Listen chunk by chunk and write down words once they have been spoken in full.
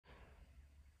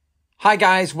Hi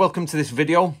guys, welcome to this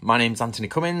video. My name's Antony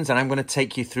Cummins and I'm going to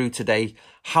take you through today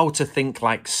how to think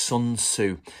like Sun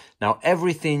Tzu. Now,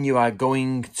 everything you are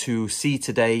going to see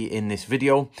today in this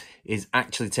video is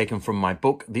actually taken from my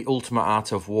book, The Ultimate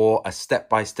Art of War, a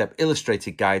step-by-step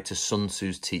illustrated guide to Sun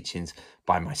Tzu's teachings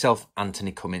by myself,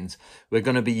 Antony Cummins. We're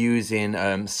going to be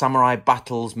using Samurai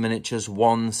Battles miniatures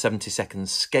 1/72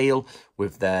 scale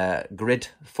with their grid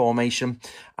formation.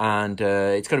 And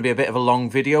it's going to be a bit of a long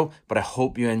video, but I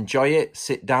hope you enjoy it.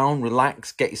 Sit down,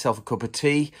 relax, get yourself a cup of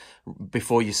tea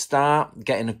before you start,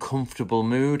 get in a comfortable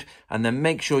mood, and then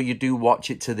make sure you do watch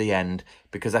it to the end,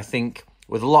 because I think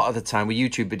with a lot of the time with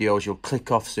YouTube videos, you'll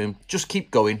click off soon. Just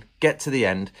keep going, get to the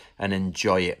end and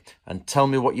enjoy it. And tell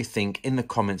me what you think in the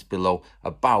comments below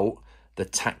about the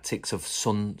tactics of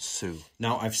Sun Tzu.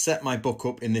 Now, I've set my book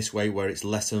up in this way where it's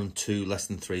lesson 2,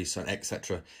 lesson 3, so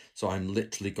etc. So I'm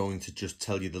literally going to just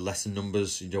tell you the lesson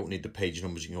numbers. You don't need the page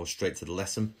numbers, you can go straight to the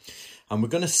lesson. And we're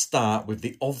going to start with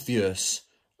the obvious,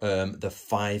 the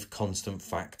 5 constant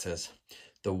factors: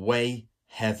 the way,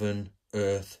 heaven,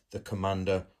 earth, the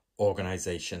commander,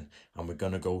 organization. And we're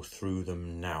going to go through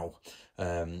them now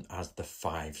as the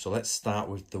 5. So let's start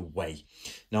with the way.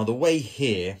 Now, the way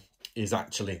here is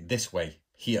actually this way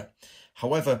here.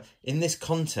 However, in this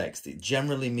context, it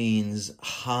generally means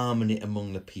harmony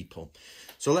among the people.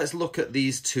 So let's look at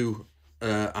these two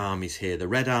armies here, the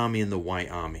red army and the white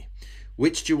army.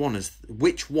 Which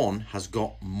one has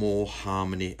got more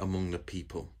harmony among the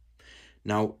people?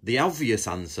 Now, the obvious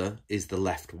answer is the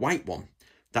left white one.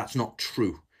 That's not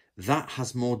true. That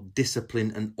has more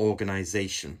discipline and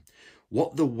organization.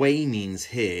 What the way means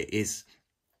here is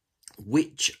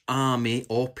which army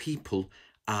or people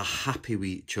are happy with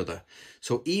each other.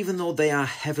 So even though they are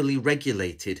heavily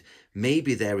regulated,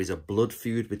 maybe there is a blood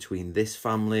feud between this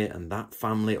family and that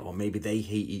family, or maybe they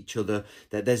hate each other,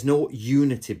 that there's no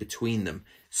unity between them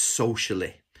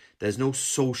socially. There's no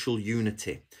social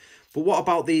unity. But what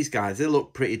about these guys? They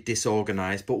look pretty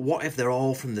disorganized, but what if they're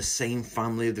all from the same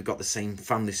family? They've got the same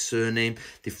family surname,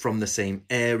 they're from the same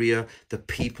area, the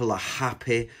people are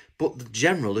happy, but the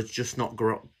general is just not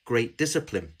great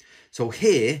discipline. So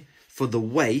here, for the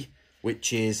way,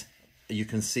 which is, you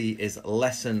can see, is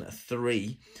lesson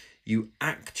 3, you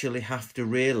actually have to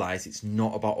realize it's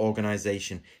not about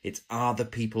organization. It's, are the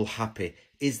people happy?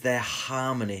 Is there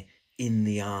harmony in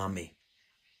the army?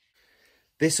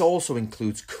 This also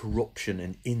includes corruption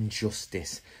and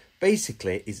injustice.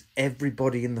 Basically, is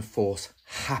everybody in the force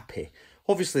happy?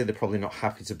 Obviously, they're probably not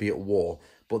happy to be at war,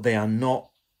 but they are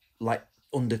not like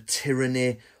under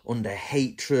tyranny, under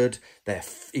hatred. They're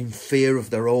in fear of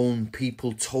their own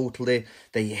people totally.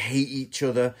 They hate each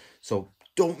other. So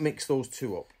don't mix those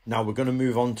two up. Now we're going to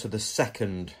move on to the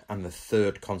second and the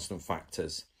third constant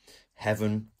factors: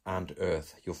 heaven and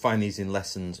earth. You'll find these in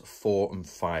lessons 4 and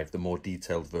 5, the more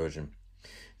detailed version.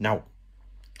 Now,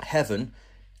 heaven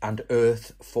and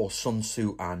earth for Sun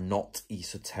Tzu are not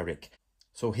esoteric.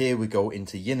 So here we go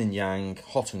into yin and yang,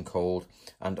 hot and cold,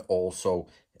 and also,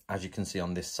 as you can see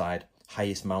on this side,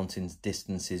 highest mountains,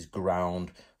 distances,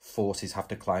 ground, forces have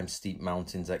to climb steep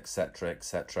mountains, etc.,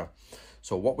 etc.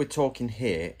 So what we're talking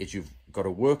here is you've got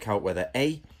to work out whether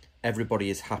A, everybody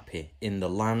is happy in the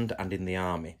land and in the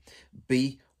army.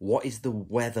 B, what is the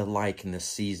weather like in the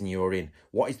season you're in?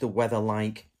 What is the weather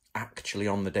like actually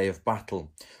on the day of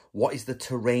battle? What is the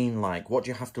terrain like? What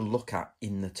do you have to look at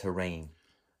in the terrain?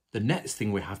 The next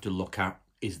thing we have to look at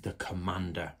is the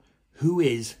commander. Who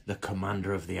is the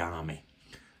commander of the army?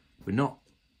 We're not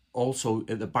also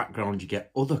at the background, you get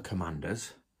other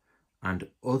commanders and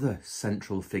other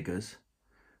central figures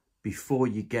before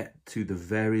you get to the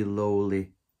very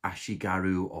lowly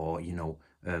ashigaru,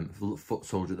 or foot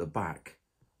soldier at the back.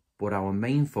 But our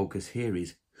main focus here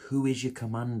is, who is your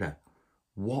commander?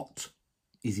 What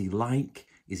is he like?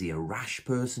 Is he a rash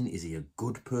person? Is he a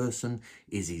good person?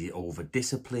 Is he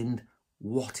over-disciplined?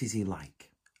 What is he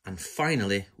like? And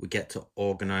finally, we get to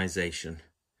organization.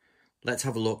 Let's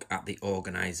have a look at the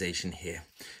organization here.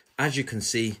 As you can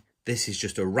see, this is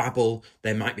just a rabble.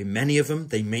 There might be many of them.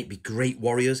 They may be great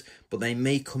warriors, but they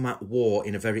may come at war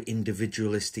in a very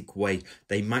individualistic way.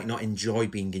 They might not enjoy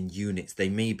being in units. They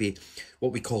may be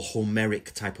what we call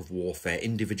Homeric type of warfare,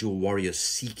 individual warriors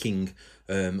seeking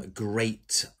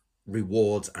great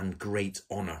rewards and great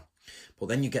honor. But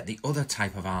then you get the other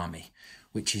type of army,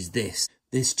 which is this.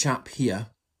 This chap here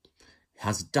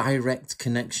has direct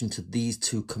connection to these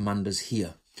two commanders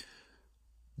here.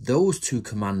 Those two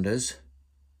commanders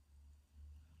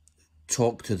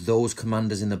talk to those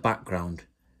commanders in the background,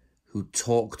 who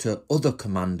talk to other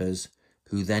commanders,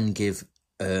 who then give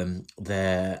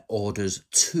their orders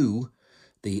to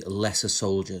the lesser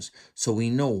soldiers. So we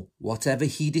know whatever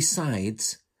he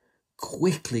decides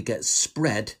quickly gets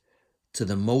spread to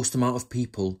the most amount of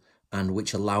people, and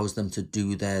which allows them to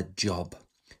do their job.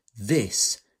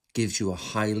 This gives you a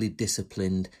highly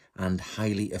disciplined and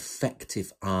highly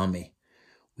effective army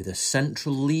with a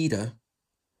central leader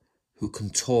who can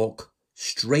talk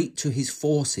straight to his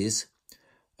forces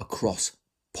across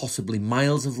possibly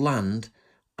miles of land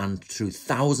and through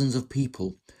thousands of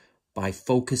people by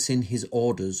focusing his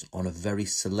orders on a very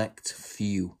select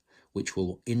few, which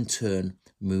will in turn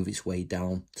move its way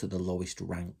down to the lowest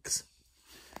ranks.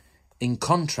 In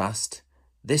contrast,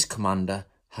 this commander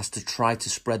has to try to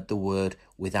spread the word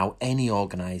without any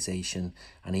organisation,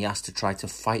 and he has to try to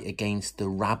fight against the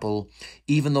rabble.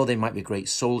 Even though they might be great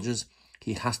soldiers,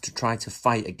 he has to try to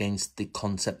fight against the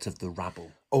concept of the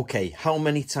rabble. Okay, how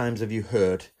many times have you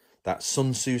heard that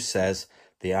Sun Tzu says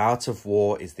the art of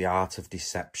war is the art of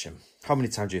deception? How many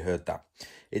times have you heard that?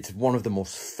 It's one of the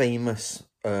most famous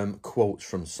quotes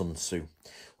from Sun Tzu.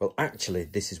 Well, actually,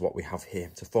 this is what we have here.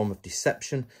 It's a form of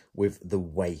deception with the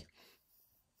way.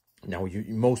 Now,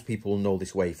 most people know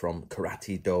this way from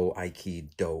karate do,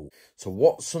 aikido. So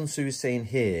what Sun Tzu is saying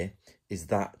here is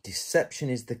that deception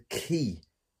is the key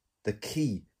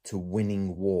to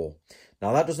winning war.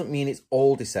 Now, that doesn't mean it's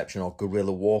all deception or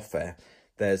guerrilla warfare.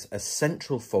 There's a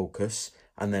central focus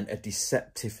and then a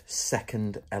deceptive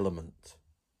second element.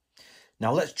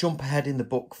 Now, let's jump ahead in the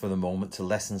book for the moment to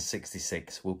lesson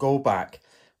 66. We'll go back,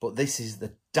 but this is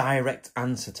the direct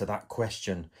answer to that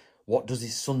question. What does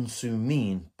this Sun Tzu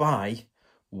mean by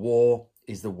war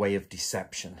is the way of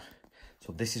deception?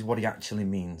 So this is what he actually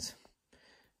means.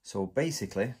 So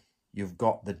basically, you've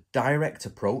got the direct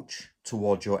approach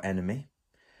towards your enemy,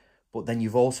 but then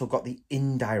you've also got the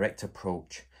indirect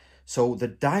approach. So the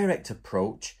direct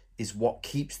approach is what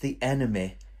keeps the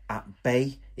enemy at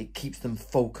bay. It keeps them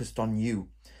focused on you.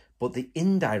 But the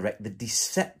indirect, the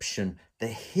deception, the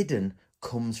hidden,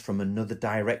 comes from another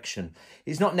direction.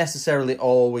 It's not necessarily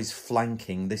always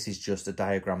flanking. This is just a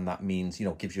diagram that means,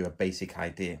 gives you a basic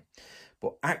idea.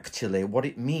 But actually what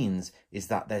it means is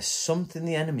that there's something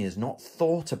the enemy has not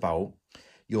thought about.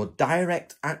 Your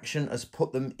direct action has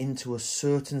put them into a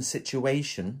certain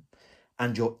situation,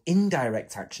 and your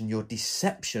indirect action, your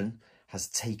deception, has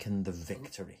taken the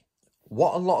victory.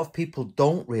 What a lot of people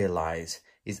don't realise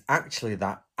is actually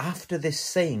that after this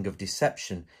saying of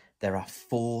deception, there are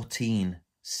 14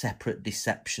 separate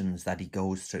deceptions that he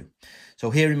goes through. So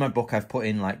here in my book, I've put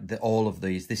in all of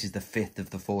these. This is the 5th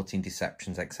of the 14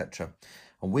 deceptions, etc.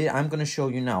 And I'm going to show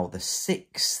you now the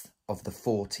 6th of the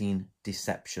 14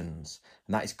 deceptions.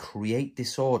 And that is create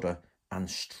disorder and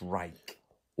strike.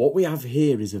 What we have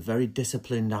here is a very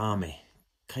disciplined army.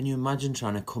 Can you imagine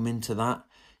trying to come into that?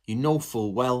 You know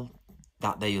full well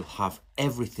that they'll have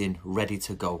everything ready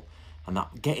to go. And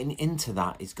that getting into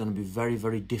that is going to be very,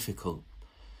 very difficult.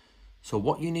 So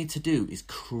what you need to do is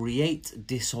create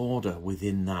disorder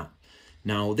within that.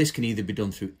 Now, this can either be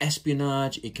done through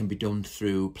espionage. It can be done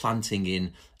through planting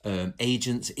in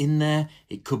agents in there.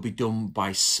 It could be done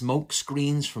by smoke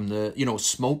screens from the,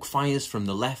 smoke fires from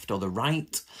the left or the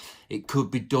right. It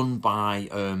could be done by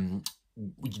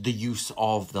the use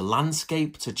of the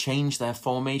landscape to change their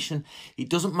formation. It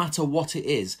doesn't matter what it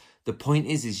is. The point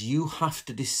is you have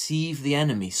to deceive the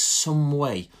enemy some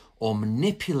way or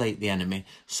manipulate the enemy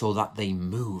so that they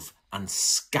move and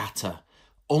scatter.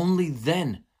 Only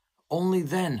then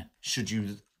should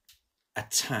you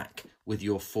attack with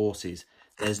your forces.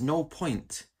 There's no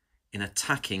point in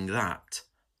attacking that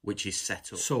which is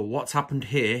set up. So what's happened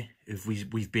here is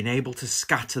we've been able to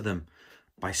scatter them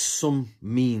by some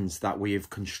means that we have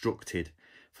constructed.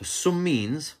 For some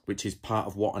means, which is part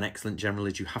of what an excellent general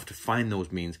is, you have to find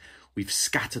those means. We've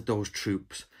scattered those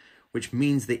troops, which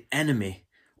means the enemy,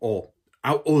 or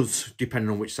us, depending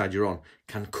on which side you're on,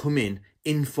 can come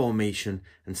in formation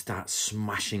and start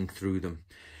smashing through them.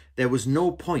 There was no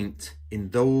point in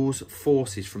those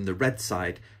forces from the red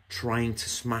side trying to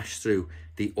smash through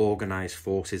the organised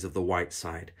forces of the white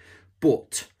side.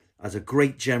 But as a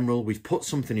great general, we've put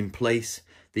something in place.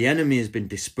 The enemy has been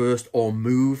dispersed or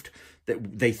moved.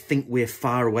 That they think we're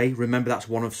far away. Remember, that's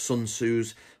one of Sun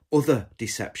Tzu's other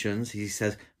deceptions. He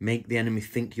says, make the enemy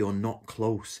think you're not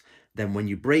close. Then when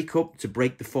you break up to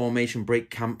break the formation,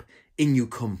 break camp, in you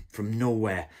come from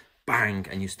nowhere. Bang,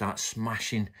 and you start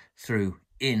smashing through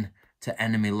in to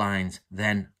enemy lines.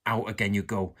 Then out again you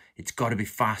go. It's got to be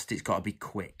fast. It's got to be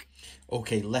quick.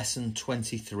 Okay, lesson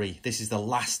 23. This is the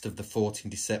last of the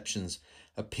 14 deceptions.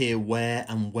 Appear where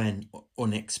and when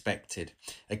unexpected.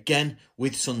 Again,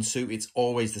 with Sun Tzu, it's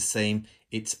always the same.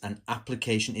 It's an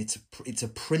application. It's a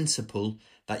principle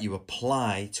that you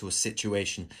apply to a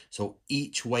situation. So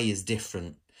each way is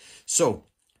different. So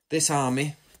this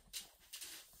army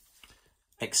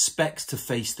expects to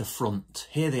face the front.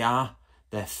 Here they are.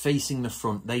 They're facing the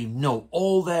front. They know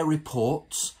all their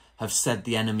reports have said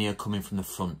the enemy are coming from the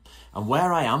front. And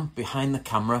where I am, behind the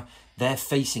camera, they're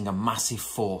facing a massive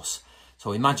force.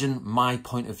 So imagine my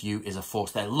point of view is a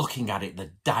force. They're looking at it,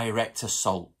 the direct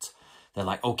assault. They're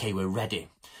like, okay, we're ready.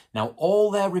 Now,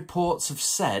 all their reports have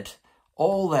said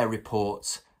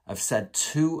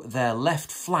to their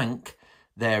left flank,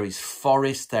 there is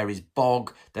forest, there is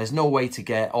bog, there's no way to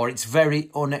get, or it's very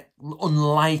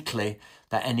unlikely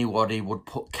that anybody would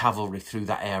put cavalry through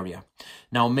that area.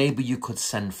 Now, maybe you could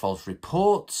send false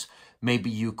reports. Maybe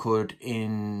you could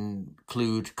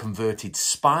include converted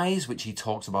spies, which he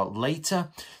talks about later.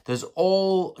 There's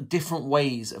all different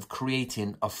ways of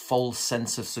creating a false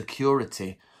sense of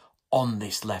security on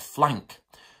this left flank.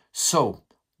 So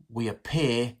we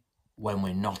appear when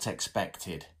we're not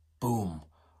expected. Boom,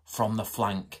 from the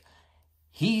flank.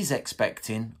 He's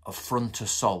expecting a front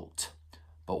assault.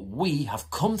 But we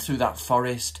have come through that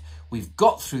forest, we've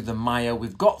got through the mire,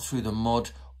 we've got through the mud,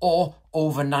 or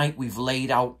overnight we've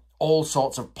laid out all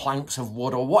sorts of planks of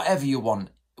wood or whatever you want.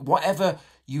 Whatever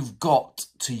you've got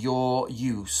to your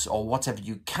use or whatever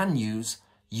you can use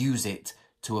it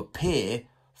to appear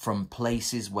from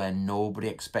places where nobody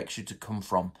expects you to come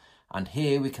from. And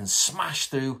here we can smash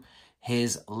through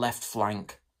his left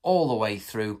flank all the way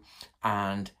through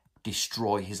and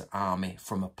destroy his army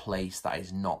from a place that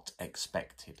is not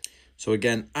expected. So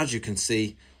again, as you can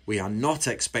see, we are not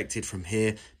expected from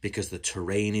here because the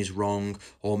terrain is wrong,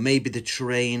 or maybe the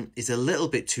terrain is a little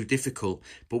bit too difficult,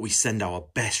 but we send our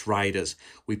best riders.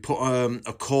 We put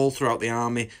a call throughout the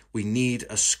army. We need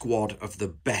a squad of the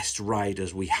best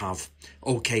riders we have.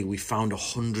 Okay, we found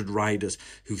 100 riders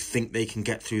who think they can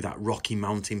get through that rocky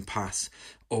mountain pass.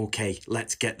 Okay,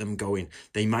 let's get them going.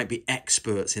 They might be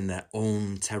experts in their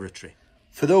own territory.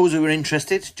 For those who are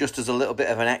interested, just as a little bit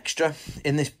of an extra,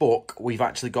 in this book, we've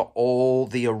actually got all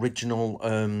the original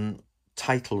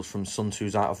titles from Sun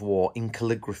Tzu's Art of War in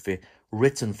calligraphy,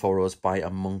 written for us by a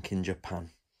monk in Japan.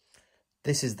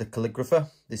 This is the calligrapher.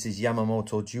 This is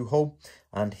Yamamoto Juho,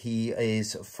 and he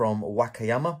is from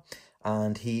Wakayama,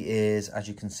 and he is, as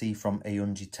you can see, from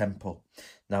Eunji Temple.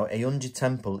 Now, Eunji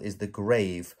Temple is the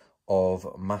grave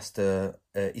of Master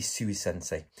Isui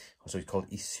Sensei, so he's called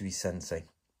Isui Sensei.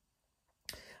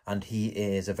 And he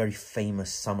is a very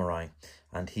famous samurai,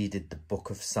 and he did the Book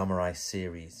of Samurai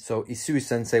series. So Isui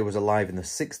Sensei was alive in the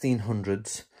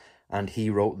 1600s, and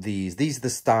he wrote these. These are the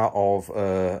start of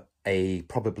a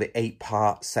probably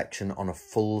 8-part section on a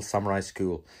full samurai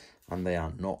school. And they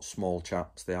are not small,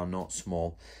 chaps. They are not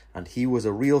small. And he was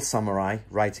a real samurai,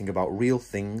 writing about real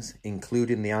things,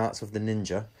 including the arts of the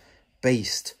ninja,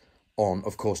 based on,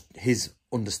 of course, his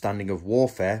understanding of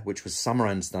warfare, which was samurai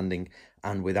understanding,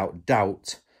 and without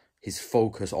doubt, his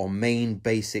focus or main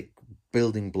basic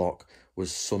building block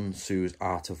was Sun Tzu's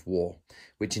Art of War,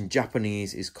 which in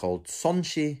Japanese is called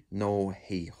Sonshi no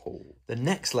Heiho. The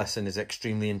next lesson is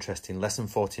extremely interesting, lesson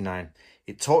 49.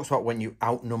 It talks about when you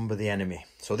outnumber the enemy.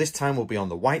 So this time we'll be on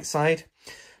the white side,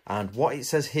 and what it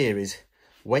says here is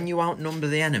when you outnumber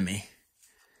the enemy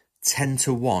 10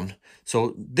 to 1.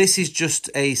 So this is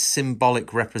just a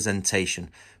symbolic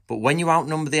representation, but when you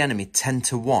outnumber the enemy 10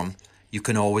 to 1, you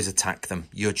can always attack them.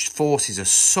 Your forces are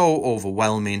so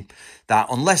overwhelming that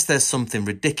unless there's something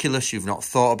ridiculous you've not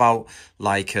thought about,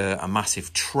 like a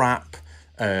massive trap,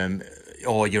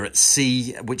 or you're at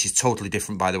sea, which is totally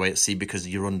different, by the way, at sea, because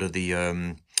you're under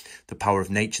the power of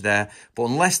nature there. But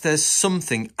unless there's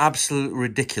something absolutely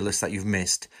ridiculous that you've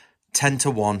missed, 10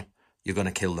 to 1, you're going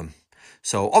to kill them.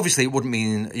 So obviously it wouldn't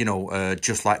mean, you know,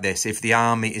 just like this. If the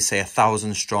army is, say,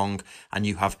 1,000 strong and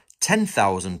you have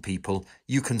 10,000 people,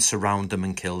 you can surround them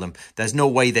and kill them. There's no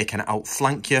way they can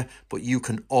outflank you, but you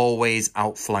can always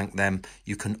outflank them.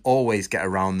 You can always get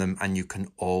around them, and you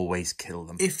can always kill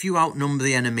them. If you outnumber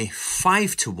the enemy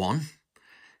 5 to 1,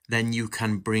 then you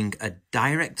can bring a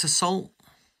direct assault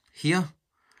here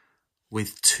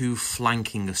with 2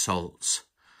 flanking assaults.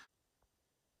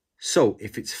 So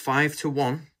if it's 5 to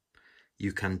 1,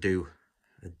 you can do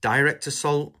a direct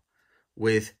assault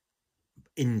with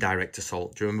indirect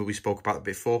assault. Do you remember we spoke about it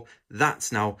before?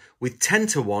 That's now with 10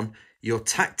 to 1, your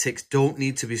tactics don't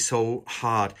need to be so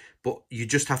hard, but you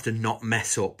just have to not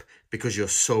mess up because you're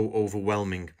so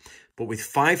overwhelming. But with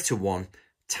 5 to 1,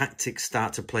 tactics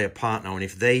start to play a part now, and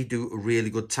if they do really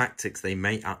good tactics, they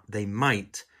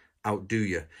might outdo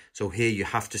you. So here you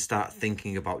have to start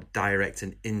thinking about direct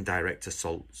and indirect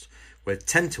assaults, where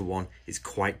 10 to 1 is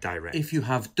quite direct. If you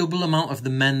have double amount of the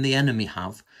men the enemy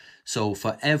have, so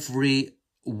for every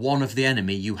one of the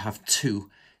enemy, you have two,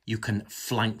 you can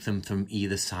flank them from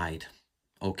either side,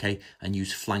 okay, and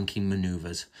use flanking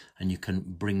maneuvers, and you can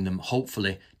bring them,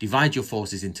 hopefully divide your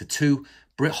forces into two,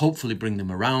 hopefully bring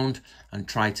them around and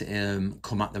try to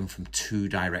come at them from two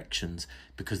directions,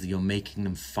 because you're making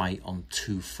them fight on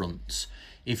two fronts.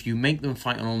 If you make them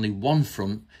fight on only one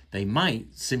front, they might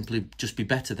simply just be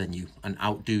better than you and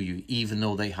outdo you, even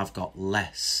though they have got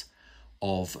less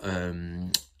of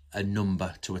a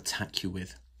number to attack you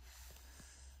with.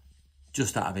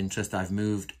 Just out of interest, I've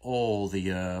moved all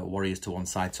the warriors to one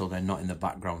side so they're not in the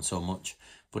background so much,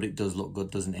 but it does look good,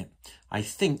 doesn't it? I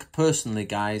think personally,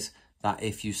 guys, that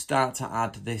if you start to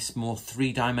add this more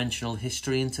three-dimensional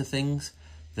history into things,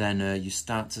 then you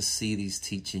start to see these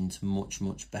teachings much,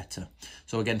 much better.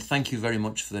 So again, thank you very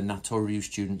much for the Natoryu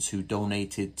students who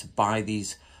donated to buy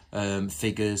these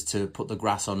figures, to put the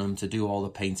grass on them, to do all the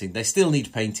painting. They still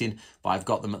need painting, but I've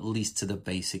got them at least to the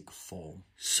basic form.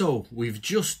 So we've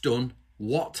just done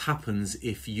what happens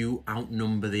if you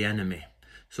outnumber the enemy.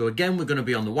 So again, we're going to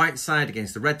be on the white side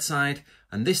against the red side,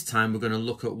 and this time we're going to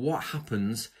look at what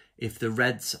happens if the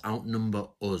reds outnumber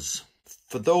us.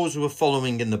 For those who are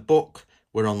following in the book,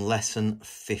 we're on lesson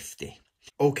 50.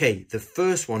 Okay, the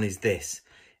first one is this.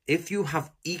 If you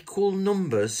have equal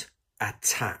numbers,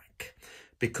 attack,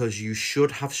 because you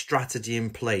should have strategy in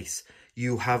place.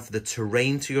 You have the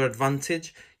terrain to your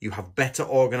advantage, you have better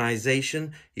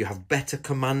organization, you have better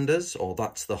commanders, or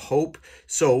that's the hope.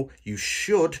 So you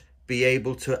should be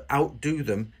able to outdo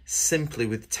them simply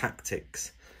with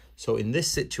tactics. So in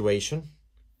this situation,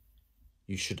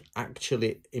 you should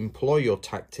actually employ your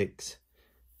tactics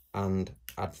and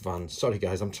advance. Sorry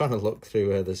guys, I'm trying to look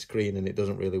through the screen and it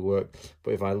doesn't really work.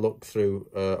 But if I look through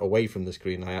away from the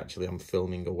screen, I actually am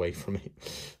filming away from it.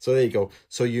 So there you go.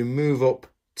 So you move up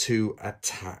to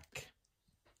attack.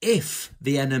 If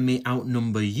the enemy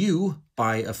outnumber you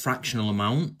by a fractional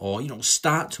amount, or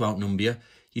start to outnumber you,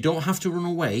 you don't have to run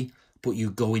away, but you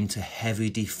go into heavy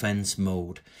defense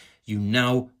mode. You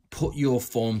now put your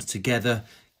forms together,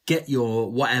 get your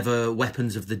whatever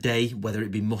weapons of the day, whether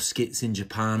it be muskets in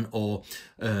Japan or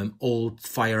old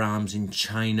firearms in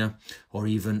China, or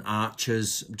even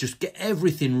archers. Just get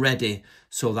everything ready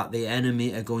so that the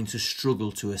enemy are going to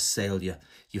struggle to assail you.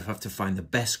 You have to find the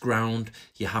best ground.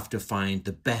 You have to find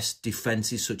the best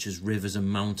defenses, such as rivers and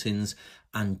mountains,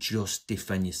 and just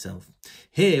defend yourself.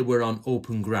 Here we're on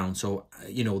open ground, so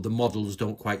the models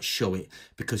don't quite show it,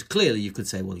 because clearly you could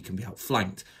say, well, you can be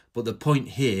outflanked. But the point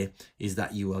here is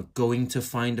that you are going to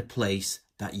find a place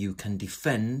that you can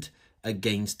defend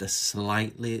against a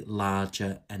slightly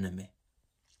larger enemy.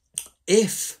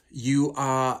 If you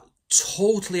are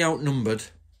totally outnumbered,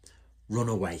 run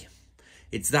away.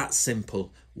 It's that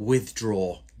simple.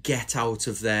 Withdraw. Get out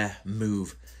of there.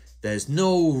 Move. There's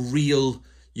no real,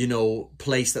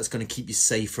 place that's going to keep you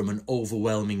safe from an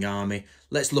overwhelming army.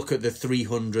 Let's look at the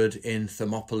 300 in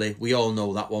Thermopylae. We all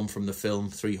know that one from the film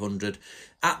 300.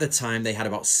 At the time, they had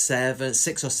about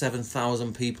 6,000 or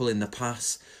 7,000 people in the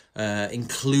pass,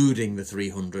 including the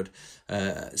 300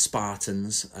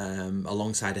 Spartans,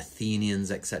 alongside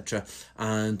Athenians, etc.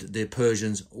 And the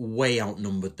Persians way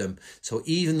outnumbered them. So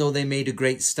even though they made a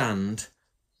great stand,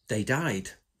 they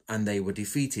died and they were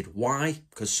defeated. Why?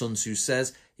 Because Sun Tzu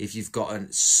says, if you've got a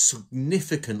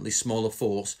significantly smaller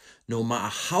force, no matter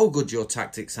how good your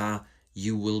tactics are,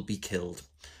 you will be killed.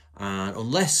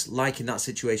 Unless, like in that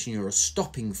situation, you're a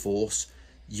stopping force,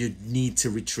 you need to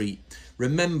retreat.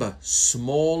 Remember,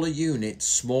 smaller units,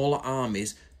 smaller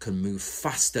armies can move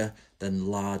faster than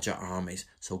larger armies.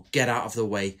 So get out of the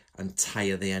way and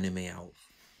tire the enemy out.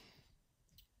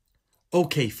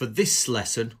 Okay, for this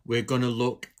lesson, we're going to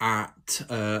look at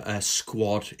a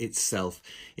squad itself.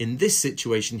 In this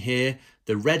situation here,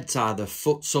 the reds are the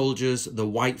foot soldiers, the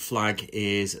white flag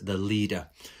is the leader.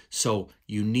 So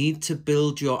you need to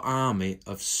build your army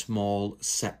of small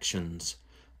sections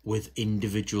with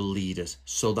individual leaders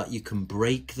so that you can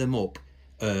break them up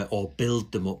or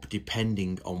build them up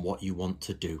depending on what you want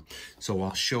to do. So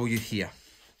I'll show you here.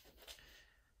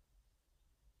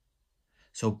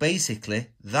 So basically,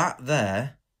 that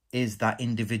there is that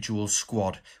individual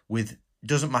squad with,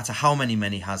 doesn't matter how many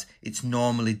men he has, it's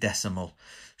normally decimal.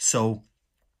 So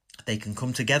they can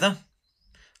come together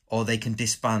or they can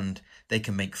disband. They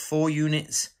can make 4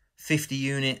 units, 50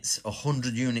 units,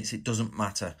 100 units, it doesn't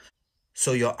matter.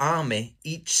 So your army,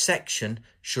 each section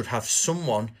should have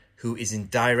someone who is in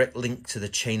direct link to the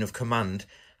chain of command,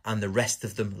 and the rest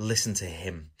of them listen to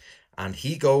him. And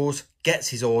he goes, gets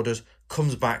his orders,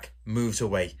 comes back, moves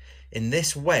away. In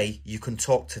this way, you can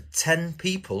talk to 10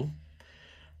 people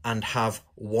and have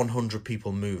 100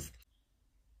 people move.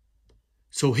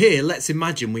 So here, let's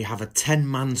imagine we have a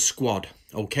 10-man squad,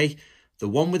 okay? The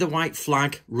one with the white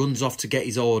flag runs off to get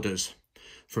his orders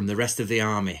from the rest of the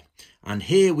army. And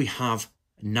here we have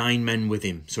 9 men with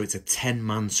him, so it's a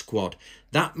 10-man squad.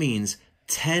 That means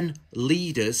 10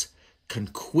 leaders can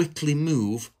quickly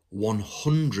move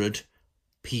 100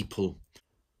 people.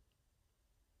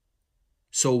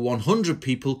 So 100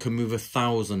 people can move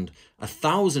 1,000.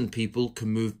 1,000 people can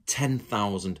move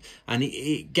 10,000. And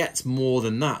it gets more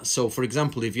than that. So for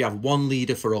example, if you have one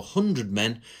leader for 100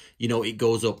 men, you know, it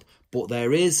goes up. But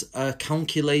there is a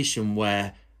calculation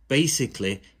where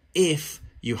basically if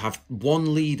you have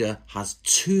one leader has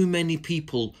too many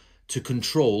people to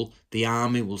control, the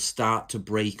army will start to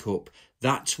break up.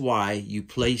 That's why you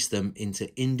place them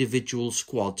into individual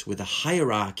squads with a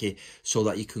hierarchy so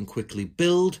that you can quickly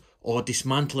build or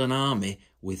dismantle an army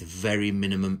with very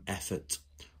minimum effort.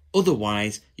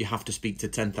 Otherwise, you have to speak to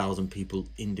 10,000 people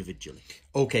individually.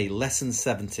 Okay, lesson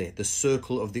 70, the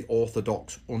circle of the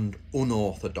orthodox and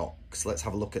unorthodox. Let's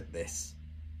have a look at this.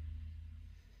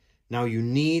 Now, you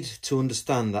need to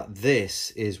understand that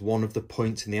this is one of the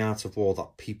points in the art of war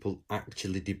that people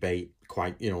actually debate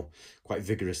quite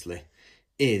vigorously,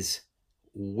 is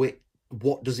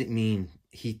what does it mean?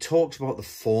 He talks about the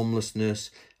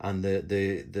formlessness and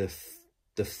the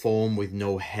form with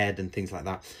no head and things like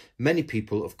that. Many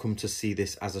people have come to see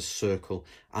this as a circle,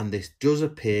 and this does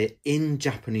appear in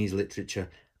Japanese literature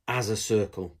as a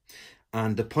circle.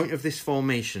 And the point of this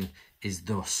formation is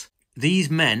thus. These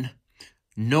men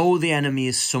know the enemy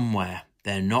is somewhere.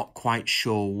 They're not quite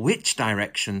sure which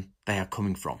direction they are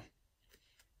coming from.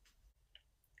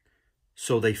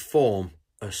 So they form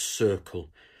a circle.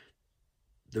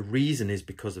 The reason is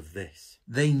because of this.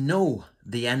 They know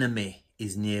the enemy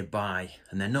is nearby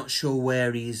and they're not sure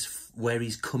where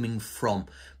he's coming from,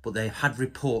 but they've had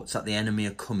reports that the enemy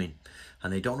are coming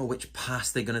and they don't know which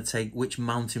pass they're going to take, which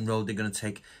mountain road they're going to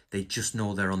take. They just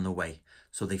know they're on the way.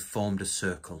 So they formed a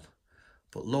circle.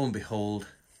 But lo and behold,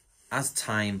 as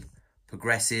time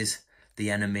progresses,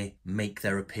 the enemy make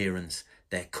their appearance.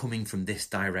 They're coming from this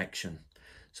direction.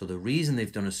 So the reason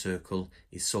they've done a circle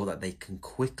is so that they can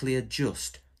quickly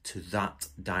adjust to that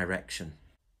direction.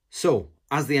 So,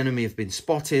 as the enemy have been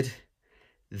spotted,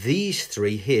 these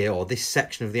three here, or this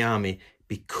section of the army,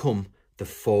 become the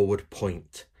forward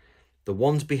point. The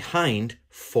ones behind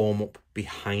form up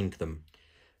behind them.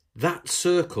 That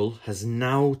circle has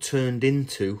now turned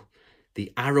into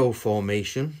the arrow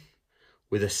formation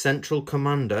with a central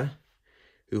commander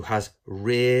who has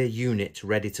rear units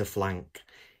ready to flank.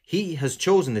 He has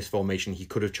chosen this formation. He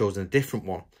could have chosen a different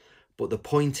one. But the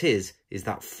point is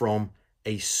that from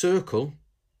a circle,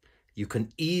 you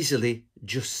can easily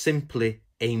just simply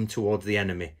aim towards the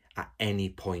enemy at any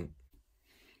point.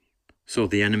 So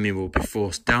the enemy will be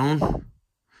forced down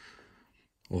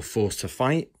or forced to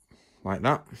fight like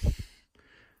that.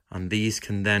 And these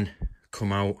can then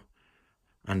come out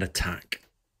and attack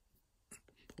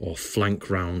or flank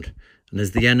round. And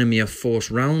as the enemy are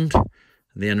forced round,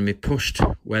 the enemy pushed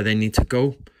where they need to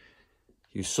go,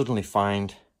 you suddenly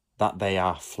find that they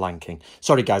are flanking.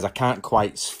 Sorry guys, I can't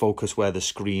quite focus where the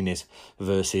screen is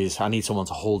versus I need someone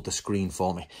to hold the screen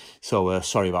for me. So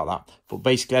sorry about that. But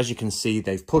basically, as you can see,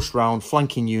 they've pushed round,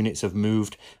 flanking units have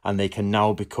moved, and they can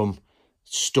now become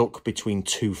stuck between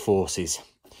two forces.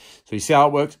 So you see how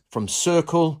it works? From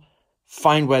circle,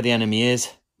 find where the enemy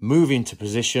is, move into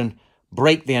position,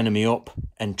 break the enemy up,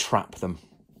 and trap them.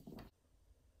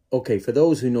 Okay, for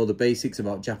those who know the basics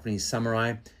about Japanese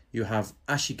samurai, you have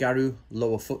ashigaru,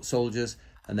 lower foot soldiers,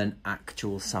 and then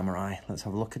actual samurai. Let's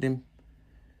have a look at him.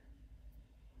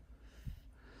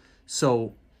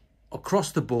 So,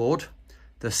 across the board,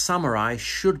 the samurai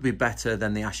should be better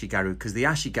than the ashigaru, because the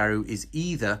ashigaru is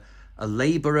either a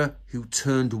labourer who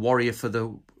turned warrior for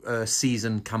the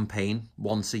season campaign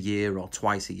once a year or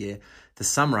twice a year. The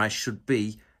samurai should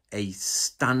be a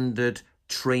standard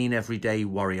train everyday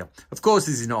warrior. Of course,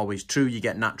 this is not always true. You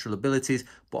get natural abilities,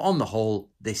 but on the whole,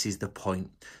 this is the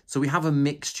point. So we have a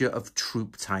mixture of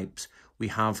troop types. We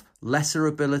have lesser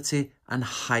ability and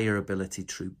higher ability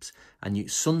troops. And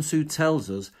Sun Tzu tells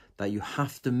us that you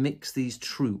have to mix these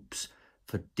troops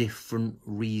for different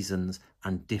reasons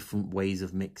and different ways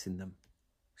of mixing them.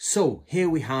 So here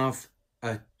we have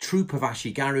a troop of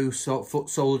ashigaru foot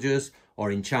soldiers,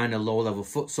 or in China, low-level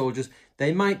foot soldiers.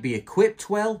 They might be equipped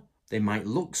well, they might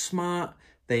look smart,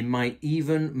 they might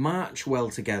even march well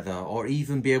together, or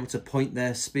even be able to point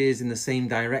their spears in the same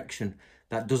direction.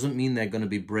 That doesn't mean they're going to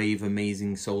be brave,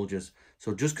 amazing soldiers.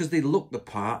 So just because they look the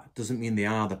part doesn't mean they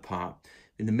are the part.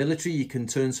 In the military, you can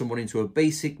turn someone into a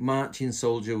basic marching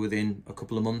soldier within a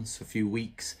couple of months, a few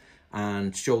weeks,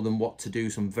 and show them what to do,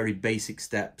 some very basic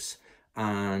steps,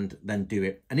 and then do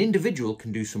it. An individual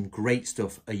can do some great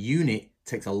stuff. A unit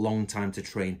takes a long time to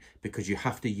train because you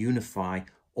have to unify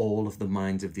all of the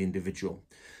minds of the individual.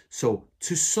 So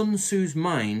to Sun Tzu's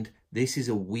mind, this is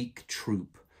a weak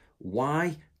troop.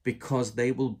 Why? Because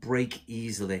they will break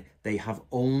easily. They have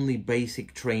only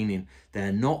basic training.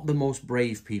 They're not the most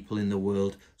brave people in the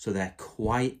world, so they're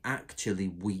quite actually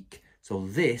weak. So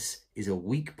this is a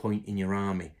weak point in your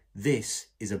army. This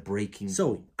is a breaking point.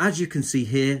 So as you can see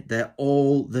here, they're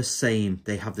all the same.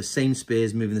 They have the same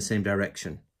spears moving the same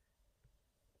direction.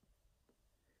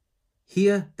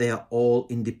 Here, they are all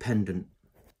independent.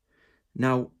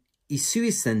 Now,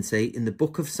 Isui Sensei in the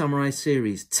Book of Samurai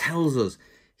series tells us,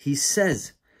 he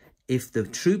says, if the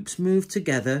troops move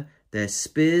together, their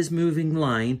spears move in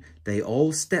line, they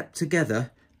all step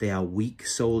together, they are weak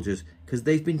soldiers, because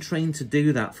they've been trained to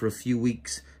do that for a few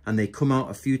weeks and they come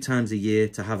out a few times a year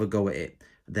to have a go at it.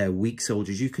 They're weak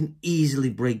soldiers. You can easily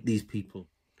break these people.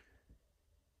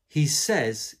 He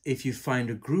says if you find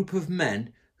a group of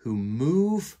men who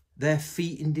move their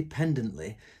feet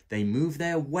independently, they move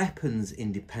their weapons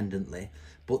independently,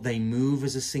 but they move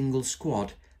as a single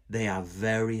squad, they are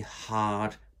very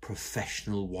hard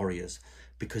professional warriors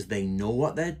because they know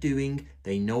what they're doing,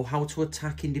 they know how to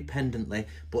attack independently,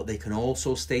 but they can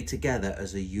also stay together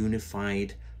as a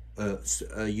unified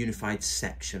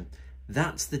section.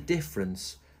 That's the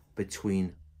difference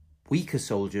between weaker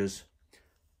soldiers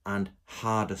and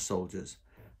harder soldiers.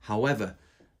 However,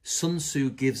 Sun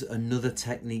Tzu gives another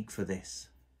technique for this.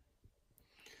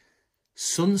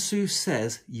 Sun Tzu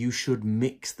says you should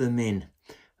mix them in.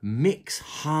 Mix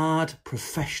hard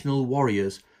professional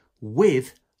warriors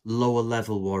with lower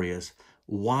level warriors.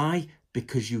 Why?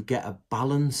 Because you get a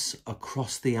balance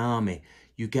across the army.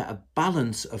 You get a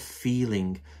balance of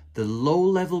feeling. The low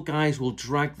level guys will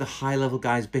drag the high level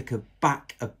guys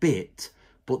back a bit,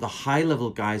 but the high level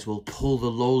guys will pull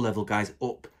the low level guys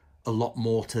up a lot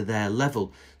more to their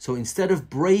level. So instead of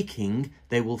breaking,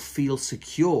 they will feel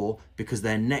secure because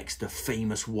they're next to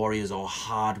famous warriors or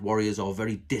hard warriors or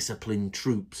very disciplined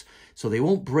troops. So they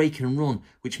won't break and run,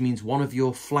 which means one of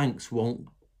your flanks won't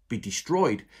be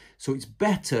destroyed. So it's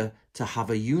better to have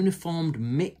a uniformed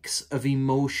mix of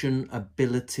emotion,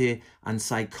 ability and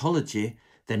psychology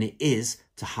than it is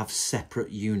to have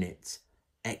separate units,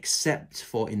 except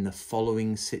for in the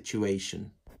following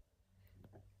situation.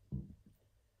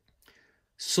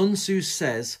 Sun Tzu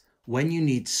says, when you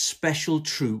need special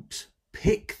troops,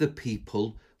 pick the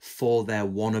people for their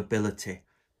one ability.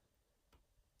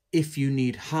 If you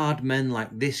need hard men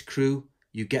like this crew,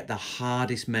 you get the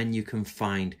hardest men you can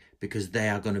find because they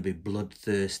are going to be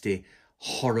bloodthirsty,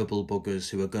 horrible buggers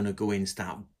who are going to go in and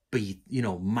start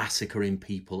massacring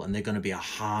people, and they're going to be a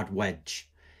hard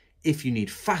wedge. If you need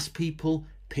fast people,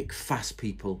 pick fast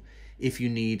people. If you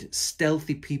need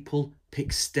stealthy people,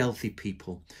 pick stealthy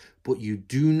people. But you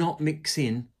do not mix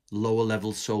in lower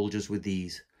level soldiers with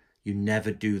these. You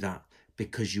never do that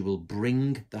because you will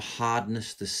bring the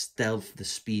hardness, the stealth, the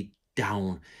speed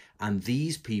down. And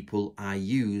these people are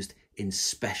used in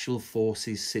special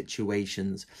forces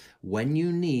situations. When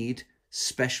you need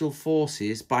special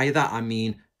forces, by that I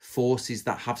mean forces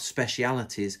that have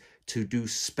specialities to do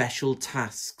special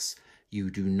tasks,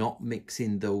 you do not mix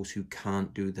in those who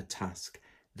can't do the task.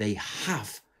 They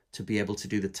have to be able to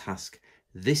do the task.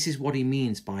 This is what he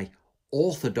means by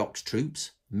orthodox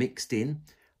troops mixed in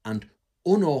and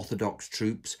unorthodox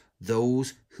troops,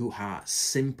 those who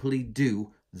simply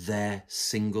do their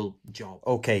single job.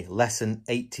 Okay, lesson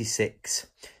 86.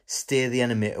 Steer the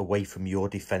enemy away from your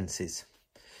defences.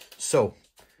 So,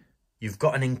 you've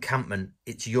got an encampment.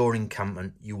 It's your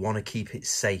encampment. You want to keep it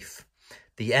safe.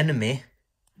 The enemy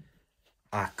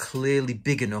are clearly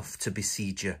big enough to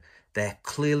besiege you. They're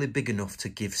clearly big enough to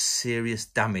give serious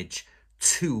damage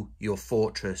to your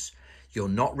fortress. You're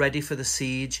not ready for the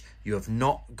siege. You have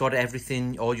not got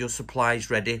everything, all your supplies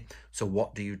ready. So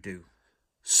what do?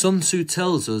 Sun Tzu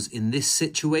tells us in this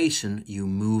situation, you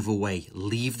move away,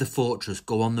 leave the fortress,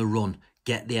 go on the run,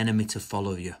 get the enemy to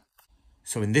follow you.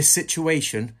 So in this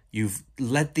situation, you've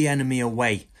led the enemy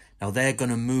away. Now they're going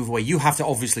to move away. You have to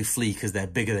obviously flee because they're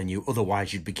bigger than you.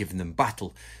 Otherwise, you'd be giving them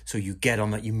battle. So you get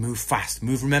on that. You move fast.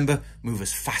 Remember, move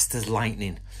as fast as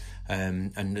lightning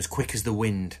and as quick as the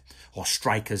wind. Or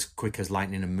strike as quick as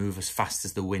lightning and move as fast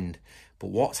as the wind.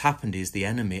 But what's happened is the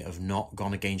enemy have not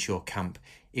gone against your camp.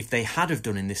 If they had have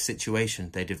done in this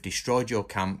situation, they'd have destroyed your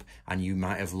camp and you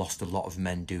might have lost a lot of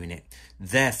men doing it.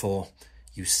 Therefore,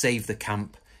 you save the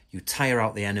camp, you tire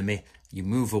out the enemy, you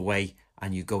move away,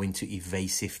 and you go into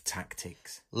evasive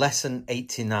tactics. Lesson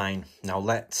 89. Now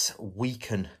let's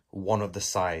weaken one of the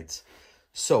sides.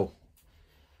 So,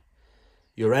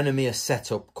 your enemy are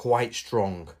set up quite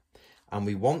strong, and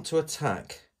we want to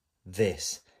attack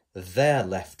their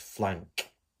left flank.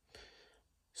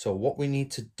 So what we need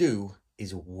to do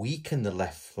is weaken the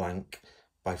left flank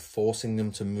by forcing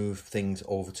them to move things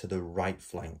over to the right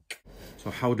flank.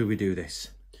 So how do we do this?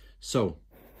 So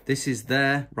this is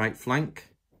their right flank.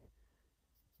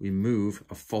 We move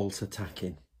a false attack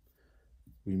in.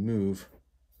 We move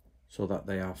so that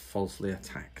they are falsely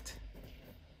attacked.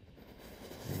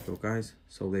 There you go, guys.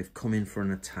 So they've come in for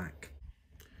an attack.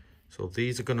 So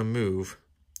these are going to move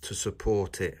to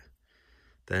support it.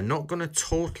 They're not going to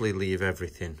totally leave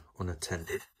everything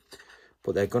unattended,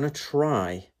 but they're going to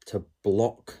try to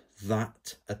block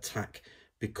that attack,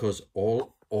 because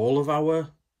all of our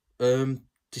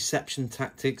deception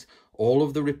tactics, all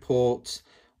of the reports,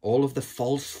 all of the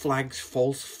false flags,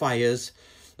 false fires,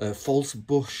 false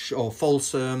bush or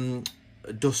false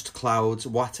dust clouds,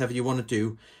 whatever you want to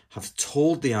do, have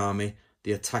told the army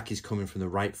the attack is coming from the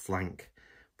right flank.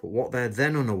 But what they're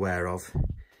then unaware of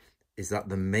is that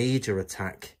the major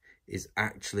attack is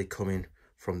actually coming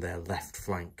from their left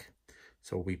flank.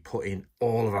 So we put in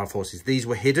all of our forces. These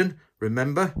were hidden.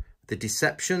 Remember, the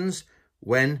deceptions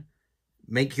when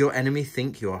make your enemy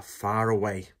think you are far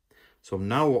away. So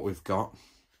now what we've got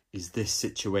is this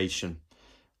situation.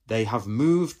 They have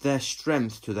moved their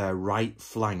strength to their right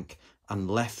flank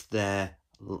and left their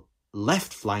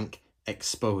left flank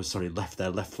exposed. Left their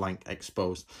left flank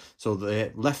exposed. So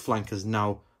the left flank is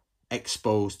now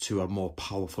exposed to a more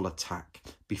powerful attack.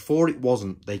 Before it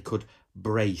wasn't. They could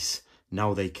brace.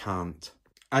 Now they can't.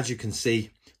 As you can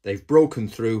see, they've broken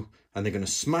through and they're going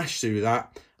to smash through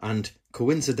that. And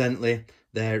coincidentally,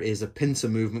 there is a pincer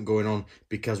movement going on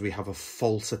because we have a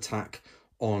false attack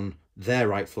on their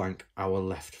right flank, our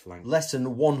left flank.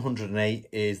 Lesson 108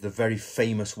 is the very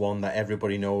famous one that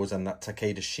everybody knows and that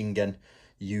Takeda Shingen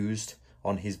used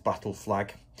on his battle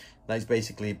flag. That is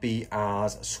basically be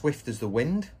as swift as the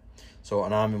wind. So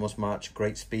an army must march at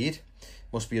great speed,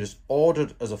 must be as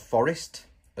ordered as a forest,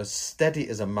 as steady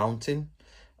as a mountain,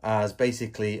 as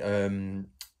basically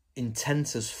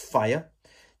intense as fire.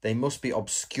 They must be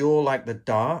obscure like the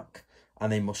dark,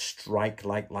 and they must strike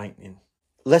like lightning.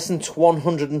 Lesson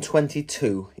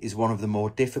 122 is one of the more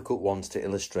difficult ones to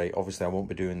illustrate. Obviously, I won't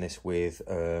be doing this with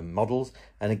models.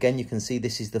 And again, you can see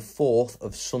this is the fourth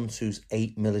of Sun Tzu's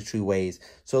 8 military ways.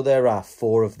 So there are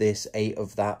 4 of this, 8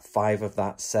 of that, 5 of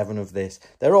that, 7 of this.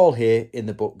 They're all here in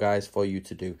the book, guys, for you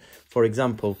to do. For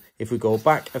example, if we go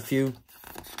back a few.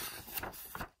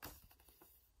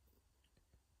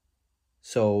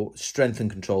 So strength and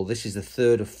control, this is the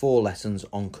 3rd of 4 lessons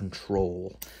on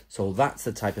control. So that's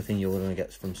the type of thing you're going to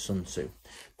get from Sun Tzu.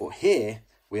 But here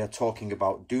we are talking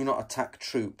about do not attack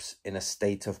troops in a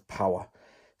state of power.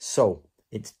 So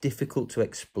it's difficult to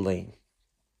explain.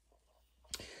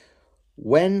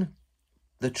 When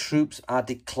the troops are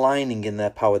declining in their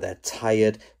power, they're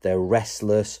tired, they're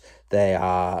restless, they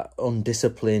are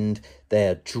undisciplined,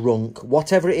 they're drunk,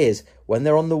 whatever it is, when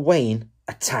they're on the wane,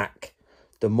 attack.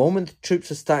 The moment the troops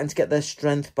are starting to get their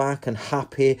strength back and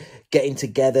happy, getting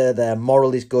together, their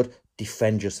morale is good,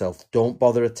 defend yourself. Don't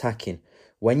bother attacking.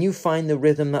 When you find the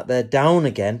rhythm that they're down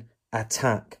again,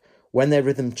 attack. When their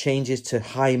rhythm changes to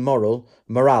high morale,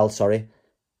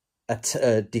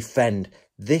 defend.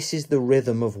 This is the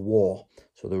rhythm of war.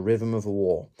 So the rhythm of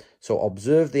war. So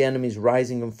observe the enemy's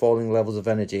rising and falling levels of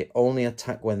energy. Only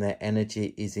attack when their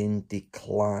energy is in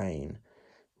decline.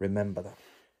 Remember that.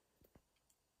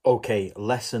 Okay,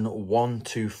 lesson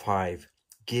 125.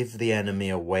 Give the enemy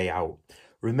a way out.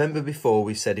 Remember before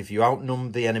we said if you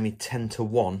outnumber the enemy 10 to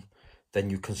 1,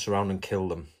 then you can surround and kill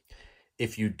them.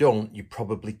 If you don't, you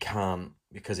probably can't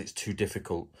because it's too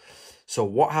difficult. So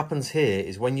what happens here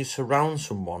is when you surround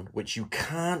someone, which you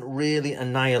can't really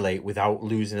annihilate without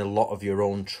losing a lot of your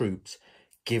own troops,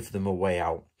 give them a way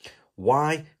out.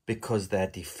 Why? Because they're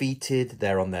defeated,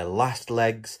 they're on their last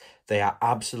legs, they are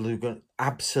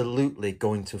absolutely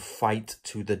going to fight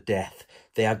to the death.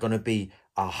 They are going to be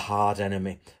a hard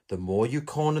enemy. The more you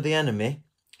corner the enemy,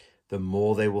 the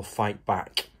more they will fight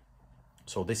back.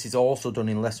 So this is also done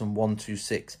in lesson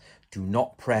 126. Do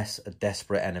not press a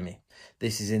desperate enemy.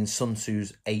 This is in Sun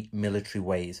Tzu's 8 military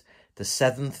ways. The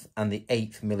 7th and the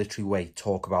 8th military way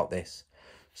talk about this.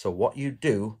 So what you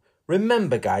do,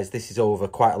 remember guys, this is over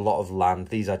quite a lot of land.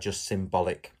 These are just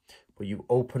symbolic. But you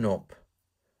open up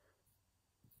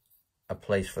a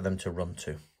place for them to run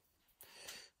to.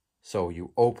 So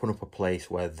you open up a place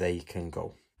where they can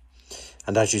go.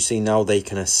 And as you see now, they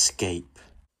can escape.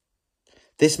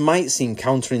 This might seem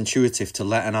counterintuitive to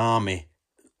let an army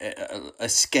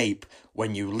escape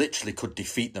when you literally could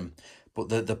defeat them. But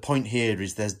the point here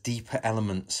is there's deeper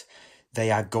elements.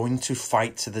 They are going to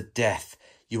fight to the death.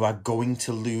 You are going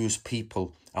to lose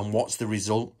people. And what's the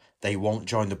result? They won't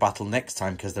join the battle next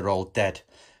time because they're all dead.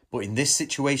 But in this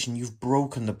situation, you've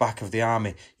broken the back of the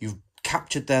army. You've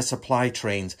captured their supply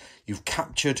trains. You've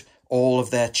captured all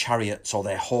of their chariots or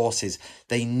their horses.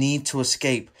 They need to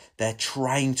escape. They're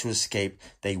trying to escape.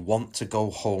 They want to go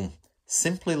home.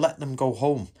 Simply let them go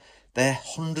home. They're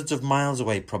hundreds of miles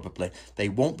away probably. They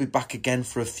won't be back again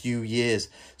for a few years.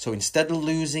 So instead of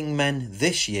losing men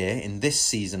this year, in this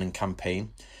season and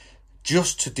campaign,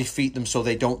 just to defeat them so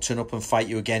they don't turn up and fight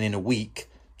you again in a week,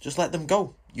 just let them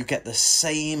go. You get the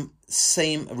same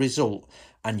result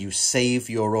and you save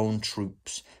your own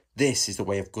troops. This is the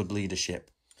way of good leadership.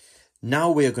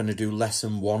 Now we are going to do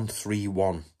lesson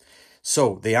 131.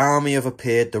 So the army have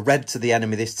appeared, the reds are the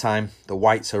enemy this time, the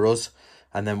whites are us.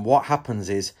 And then what happens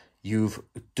is you've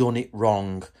done it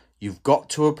wrong. You've got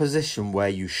to a position where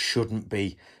you shouldn't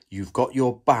be. You've got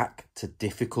your back to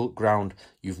difficult ground.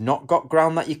 You've not got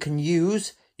ground that you can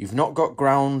use. You've not got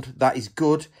ground that is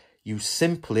good. You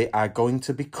simply are going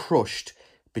to be crushed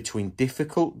between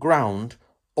difficult ground,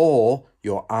 or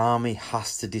your army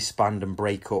has to disband and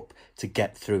break up to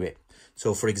get through it.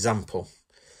 So for example,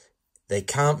 they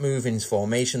can't move in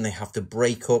formation. They have to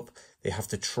break up. They have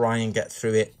to try and get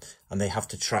through it, and they have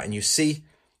to try. And you see,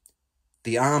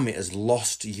 the army has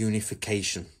lost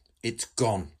unification. It's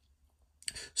gone.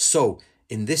 So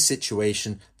in this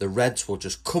situation, the reds will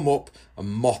just come up and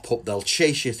mop up. They'll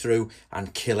chase you through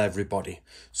and kill everybody.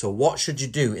 So what should you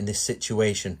do in this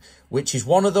situation? Which is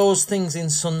one of those things in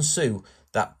Sun Tzu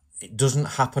that it doesn't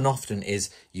happen often, is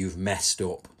you've messed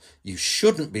up. You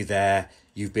shouldn't be there.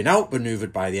 You've been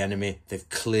outmaneuvered by the enemy. They've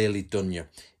clearly done you.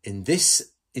 In this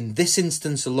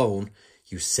instance alone,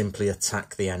 you simply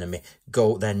attack the enemy.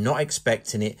 Go, they're not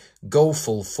expecting it. Go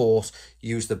full force.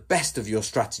 Use the best of your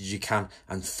strategy you can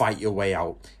and fight your way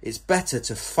out. It's better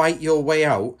to fight your way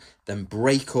out than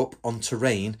break up on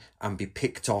terrain and be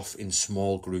picked off in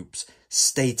small groups.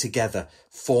 Stay together,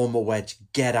 form a wedge,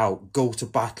 get out, go to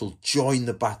battle, join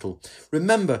the battle.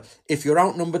 Remember, if you're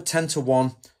outnumbered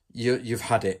 10-1, you've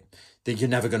had it. That you're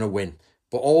never going to win.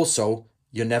 But also,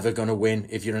 you're never going to win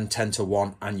if you're in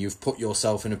 10-1 and you've put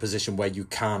yourself in a position where you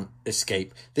can't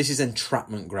escape. This is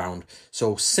entrapment ground.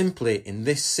 So simply in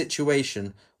this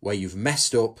situation where you've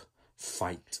messed up,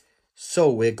 fight.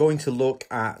 So we're going to look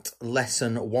at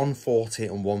lesson 140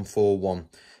 and 141.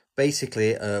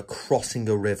 Basically, crossing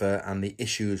a river and the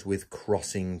issues with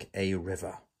crossing a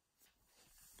river.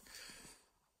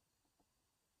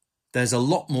 There's a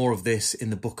lot more of this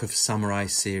in the Book of Samurai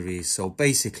series. So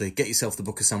basically, get yourself the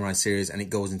Book of Samurai series and it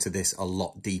goes into this a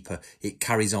lot deeper. It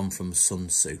carries on from Sun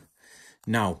Tzu.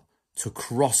 Now, to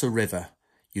cross a river,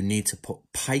 you need to put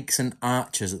pikes and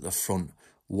archers at the front.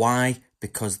 Why?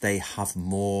 Because they have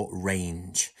more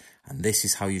range. And this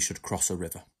is how you should cross a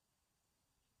river.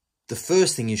 The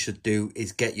first thing you should do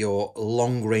is get your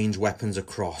long-range weapons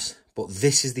across. But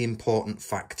this is the important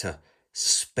factor: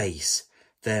 space.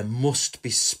 There must be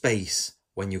space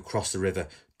when you cross the river.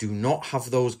 Do not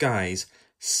have those guys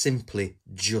simply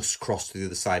just cross to the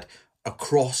other side.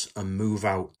 Across and move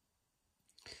out.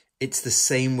 It's the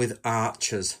same with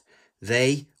archers.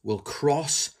 They will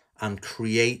cross and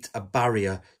create a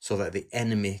barrier so that the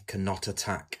enemy cannot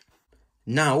attack.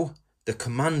 Now, the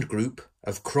command group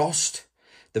have crossed.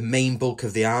 The main bulk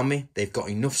of the army, they've got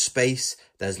enough space.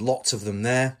 There's lots of them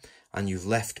there. And you've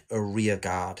left a rear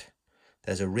guard.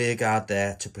 There's a rear guard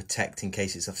there to protect in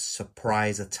case it's a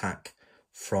surprise attack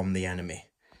from the enemy.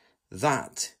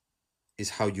 That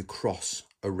is how you cross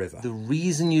a river. The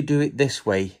reason you do it this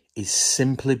way is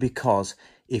simply because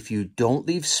if you don't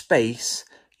leave space,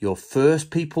 your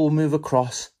first people will move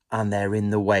across and they're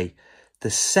in the way. The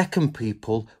second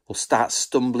people will start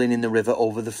stumbling in the river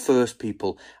over the first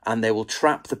people and they will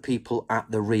trap the people at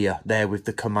the rear there with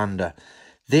the commander.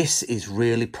 This is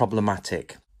really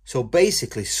problematic. So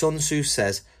basically, Sun Tzu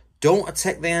says, don't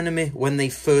attack the enemy when they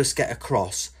first get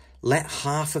across. Let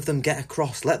half of them get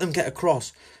across. Let them get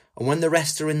across. And when the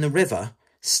rest are in the river,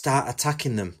 start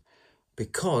attacking them.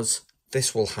 Because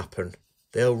this will happen.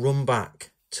 They'll run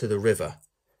back to the river.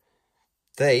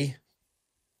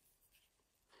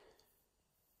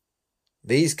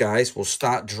 These guys will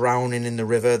start drowning in the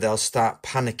river. They'll start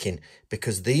panicking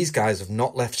because these guys have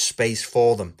not left space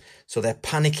for them. So they're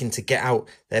panicking to get out.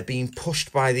 They're being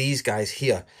pushed by these guys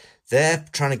here. They're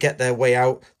trying to get their way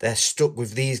out. They're stuck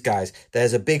with these guys.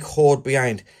 There's a big horde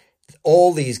behind.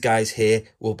 All these guys here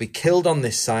will be killed on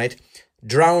this side,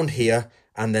 drowned here,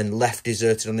 and then left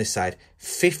deserted on this side.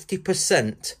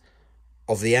 50%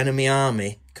 of the enemy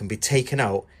army can be taken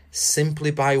out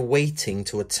simply by waiting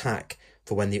to attack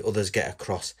for when the others get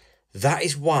across. That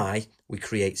is why we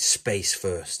create space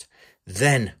first.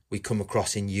 Then we come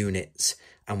across in units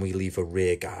and we leave a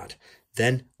rear guard.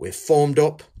 Then we're formed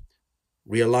up,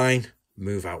 realign,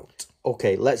 move out.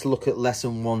 Okay, let's look at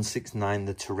lesson 169,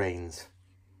 the terrains.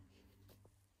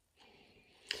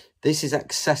 This is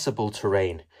accessible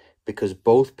terrain because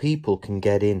both people can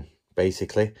get in,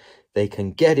 basically. They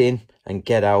can get in and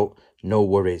get out, no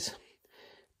worries.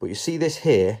 But you see this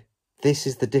here? This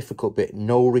is the difficult bit,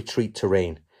 no retreat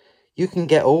terrain. You can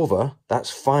get over, that's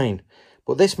fine.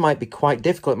 But this might be quite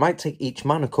difficult. It might take each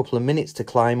man a couple of minutes to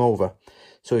climb over.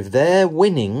 So if they're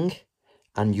winning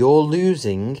and you're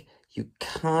losing, you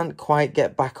can't quite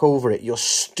get back over it. You're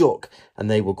stuck and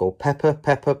they will go pepper,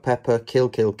 pepper, pepper, kill,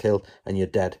 kill, kill, and you're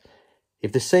dead.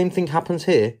 If the same thing happens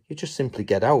here, you just simply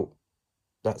get out.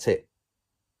 That's it.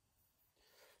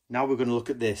 Now we're going to look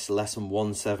at this, lesson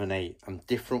 178, and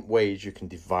different ways you can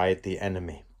divide the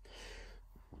enemy.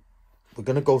 We're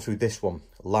going to go through this one,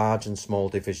 large and small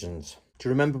divisions. Do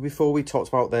you remember before we talked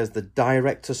about there's the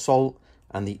direct assault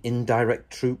and the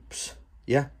indirect troops?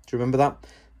 Yeah, do you remember that?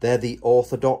 They're the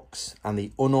orthodox and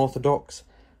the unorthodox.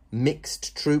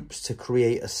 Mixed troops to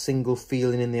create a single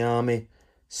feeling in the army.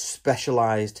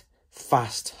 Specialised,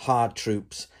 fast, hard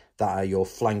troops that are your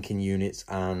flanking units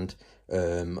and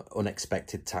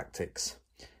unexpected tactics.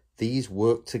 These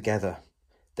work together.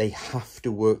 They have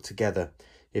to work together.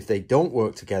 If they don't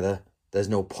work together, there's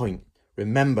no point.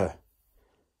 Remember,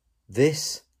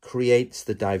 this creates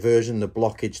the diversion, the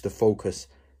blockage, the focus.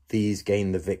 These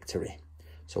gain the victory.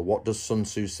 So what does Sun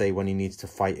Tzu say when he needs to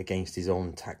fight against his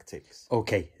own tactics?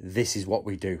 Okay, this is what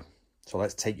we do. So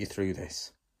let's take you through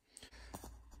this.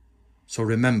 So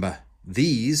remember,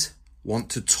 these want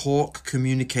to talk,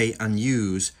 communicate and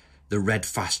use the red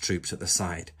fast troops at the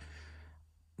side.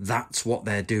 That's what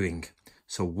they're doing.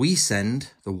 So we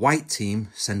send, the white team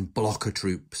send blocker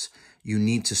troops. You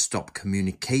need to stop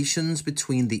communications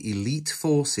between the elite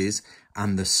forces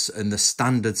and the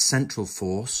standard central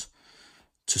force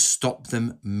to stop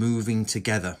them moving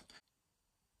together.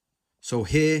 So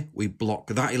here we block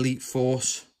that elite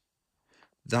force,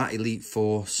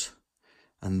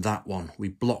 and that one. We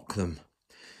block them.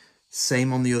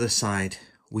 Same on the other side.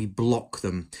 We block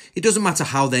them. It doesn't matter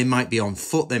how they might be on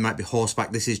foot, they might be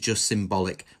horseback. This is just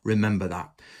symbolic. Remember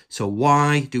that. So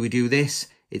why do we do this?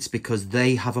 It's because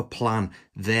they have a plan.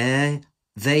 They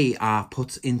are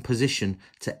put in position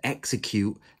to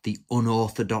execute the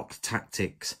unorthodox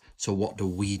tactics. So what do?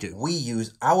 We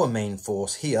use our main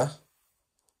force here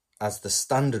as the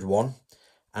standard one,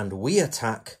 and we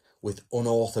attack with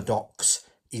unorthodox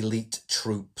elite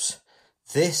troops.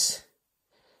 This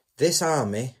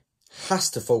army has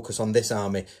to focus on this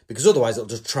army because otherwise it'll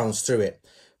just trounce through it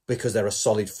because they're a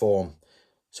solid form.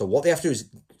 So what they have to do is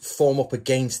form up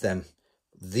against them.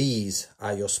 These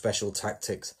are your special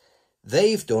tactics.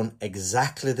 They've done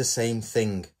exactly the same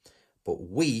thing,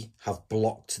 but we have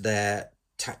blocked their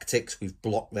tactics. We've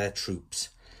blocked their troops.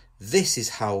 This is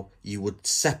how you would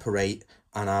separate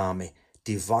an army.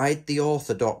 Divide the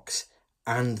orthodox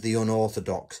and the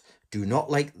unorthodox. Do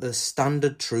not let the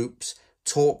standard troops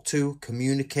talk to,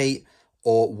 communicate,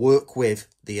 or work with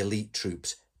the elite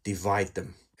troops. Divide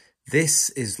them. This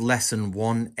is lesson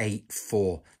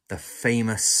 184, the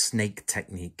famous snake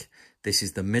technique. This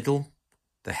is the middle,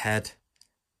 the head,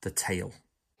 the tail.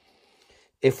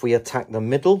 If we attack the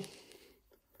middle,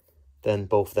 then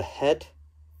both the head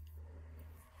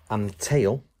and the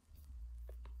tail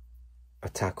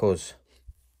attack us.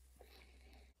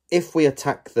 If we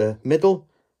attack the middle,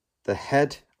 the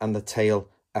head and the tail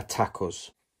attack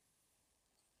us.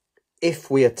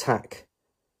 If we attack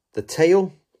the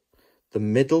tail, the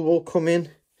middle will come in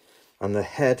and the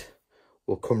head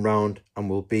will come round and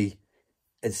will be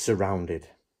surrounded.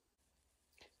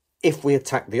 If we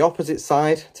attack the opposite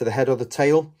side to the head or the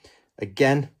tail,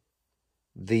 again,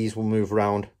 these will move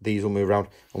around, these will move around,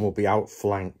 and we'll be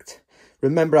outflanked.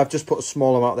 Remember, I've just put a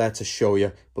small amount there to show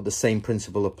you, but the same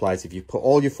principle applies. If you put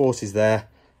all your forces there,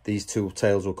 these two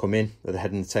tails will come in, the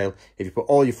head and the tail. If you put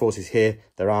all your forces here,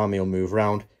 their army will move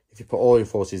around. If you put all your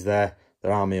forces there,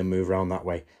 their army will move around that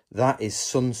way. That is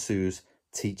Sun Tzu's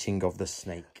teaching of the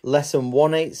snake. Lesson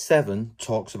 187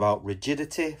 talks about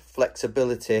rigidity,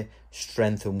 flexibility,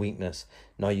 strength and weakness.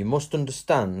 Now you must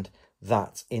understand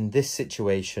that in this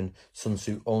situation, Sun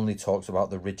Tzu only talks about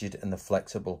the rigid and the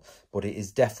flexible, but it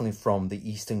is definitely from the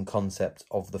Eastern concept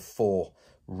of the four: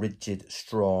 rigid,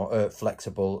 strong,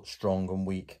 flexible, strong and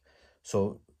weak.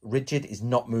 So rigid is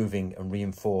not moving and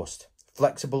reinforced.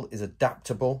 Flexible is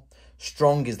adaptable.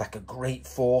 Strong is like a great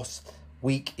force.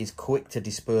 Weak is quick to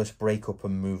disperse, break up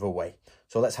and move away.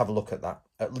 So let's have a look at that.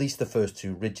 At least the first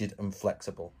two, rigid and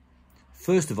flexible.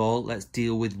 First of all, let's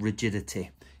deal with rigidity.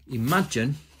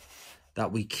 Imagine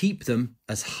that we keep them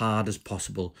as hard as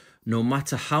possible. No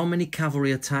matter how many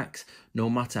cavalry attacks,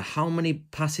 no matter how many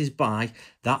passes by,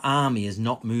 that army is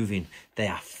not moving. They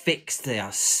are fixed, they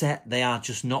are set, they are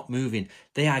just not moving.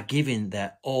 They are giving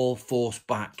their all force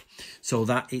back, so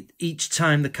that each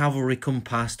time the cavalry come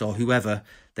past or whoever,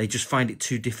 they just find it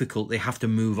too difficult. They have to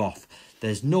move off.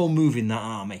 There's no moving that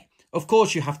army. Of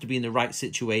course, you have to be in the right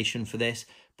situation for this,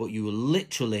 but you will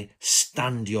literally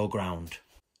stand your ground.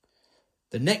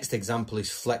 The next example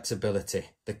is flexibility.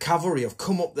 The cavalry have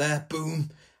come up there, boom,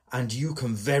 and you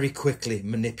can very quickly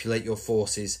manipulate your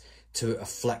forces to a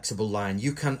flexible line.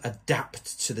 You can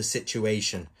adapt to the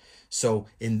situation. So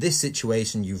in this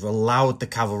situation, you've allowed the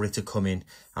cavalry to come in,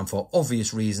 and for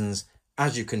obvious reasons,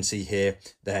 as you can see here,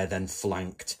 they're then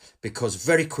flanked, because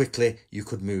very quickly you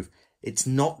could move. It's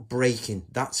not breaking,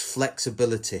 that's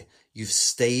flexibility. You've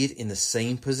stayed in the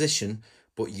same position,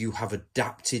 but you have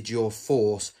adapted your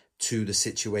force to the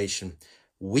situation.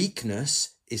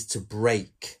 Weakness is to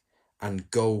break and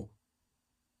go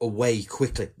away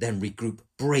quickly, then regroup.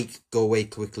 Break, go away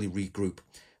quickly, regroup.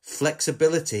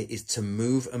 Flexibility is to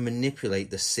move and manipulate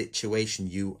the situation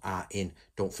you are in.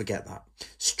 Don't forget that.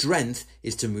 Strength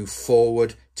is to move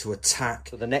forward, to attack.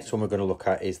 So the next one we're going to look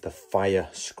at is the fire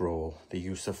scroll, the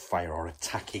use of fire or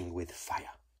attacking with fire.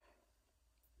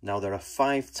 Now there are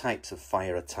 5 types of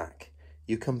fire attack.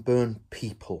 You can burn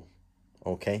people,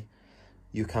 okay?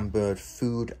 You can burn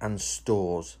food and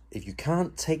stores. If you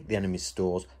can't take the enemy's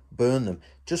stores, burn them.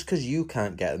 Just because you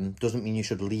can't get them doesn't mean you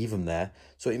should leave them there.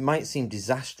 So it might seem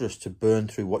disastrous to burn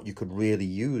through what you could really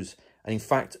use. And in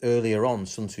fact, earlier on,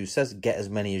 Sun Tzu says, get as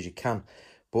many as you can.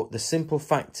 But the simple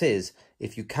fact is,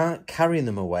 if you can't carry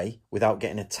them away without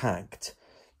getting attacked,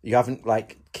 you haven't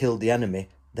killed the enemy,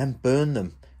 then burn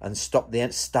them and starve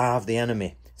the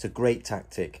enemy. It's a great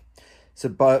tactic. So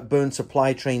burn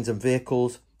supply trains and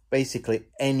vehicles. Basically,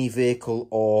 any vehicle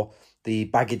or the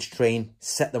baggage train,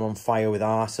 set them on fire with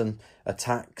arson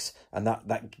attacks, and that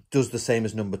does the same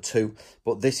as number 2.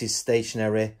 But this is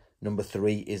stationary. Number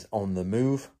 3 is on the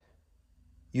move.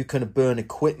 You can burn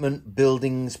equipment,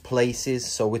 buildings, places.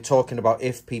 So we're talking about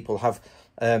if people have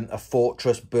a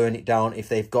fortress, burn it down. If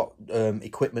they've got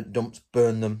equipment dumps,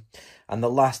 burn them. And the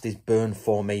last is burn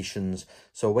formations.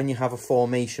 So when you have a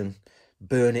formation,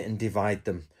 burn it and divide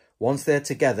them. Once they're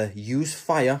together, use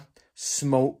fire,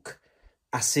 smoke,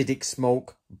 acidic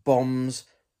smoke, bombs,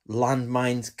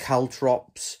 landmines,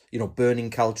 caltrops, burning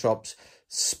caltrops,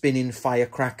 spinning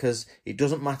firecrackers. It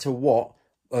doesn't matter what,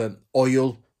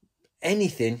 oil,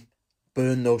 anything,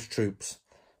 burn those troops,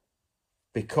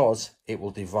 because it will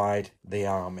divide the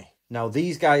army. Now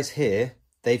these guys here,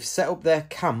 they've set up their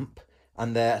camp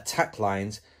and their attack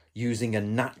lines using a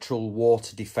natural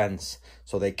water defense,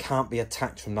 so they can't be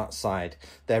attacked from that side.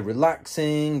 They're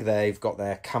relaxing, they've got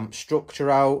their camp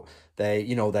structure out,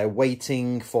 they're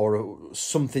waiting for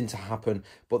something to happen,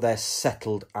 but they're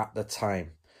settled at the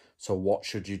time. So what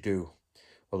should you do?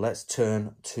 Well, let's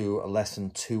turn to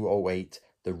lesson 208,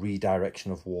 the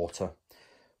redirection of water.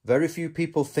 Very few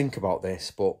people think about this,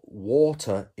 but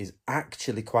water is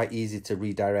actually quite easy to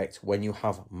redirect when you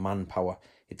have manpower.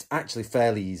 It's actually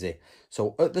fairly easy.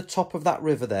 So at the top of that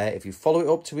river there, if you follow it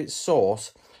up to its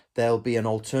source, there'll be an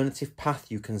alternative path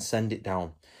you can send it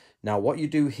down. Now what you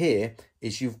do here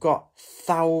is you've got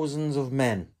thousands of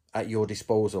men at your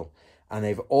disposal, and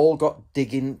they've all got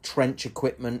digging trench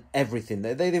equipment, everything.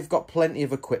 They've got plenty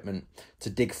of equipment to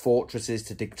dig fortresses,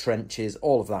 to dig trenches,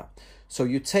 all of that. So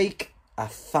you take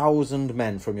 1,000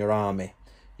 men from your army,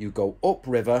 you go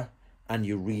upriver and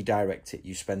you redirect it.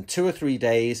 You spend 2 or 3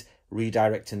 days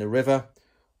redirecting the river.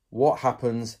 What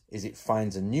happens is it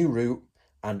finds a new route,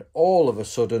 and all of a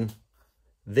sudden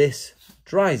this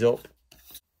dries up.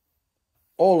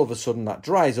 All of a sudden that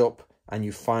dries up and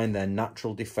you find their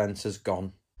natural defense has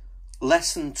gone.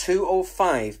 Lesson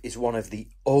 205 is one of the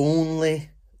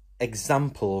only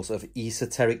examples of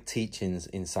esoteric teachings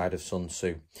inside of Sun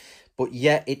Tzu. But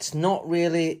yet it's not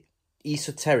really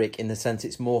esoteric in the sense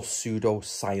it's more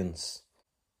pseudoscience.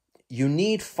 You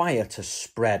need fire to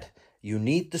spread. You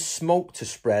need the smoke to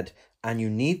spread, and you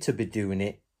need to be doing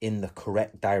it in the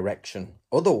correct direction.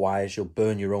 Otherwise, you'll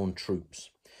burn your own troops.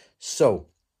 So,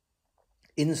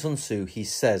 in Sun Tzu, he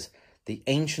says, the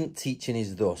ancient teaching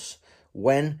is thus: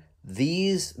 when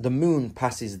the moon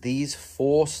passes these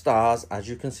 4 stars, as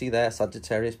you can see there,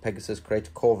 Sagittarius, Pegasus, Crater,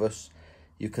 Corvus,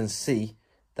 you can see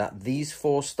that these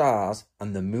 4 stars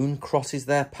and the moon crosses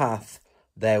their path,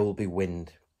 there will be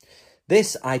wind.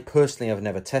 This I personally have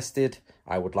never tested.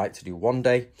 I would like to do one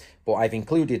day, but I've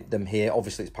included them here.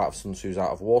 Obviously, it's part of Sun Tzu's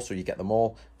Art of War, so you get them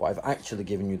all. But I've actually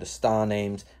given you the star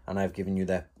names, and I've given you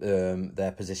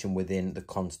their position within the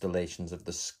constellations of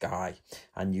the sky,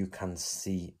 and you can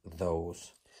see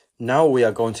those. Now we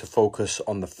are going to focus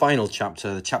on the final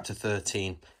chapter, the chapter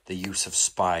 13, the use of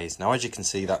spies. Now, as you can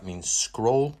see, that means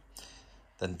scroll.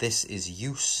 Then this is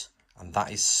use, and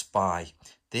that is spy.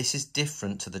 This is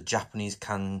different to the Japanese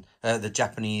kanji,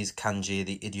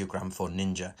 the ideogram for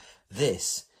ninja.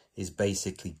 This is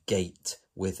basically gate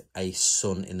with a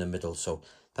sun in the middle. So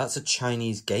that's a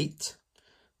Chinese gate,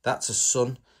 that's a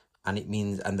sun, and it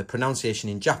means, and the pronunciation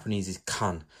in Japanese is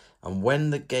kan. And when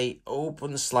the gate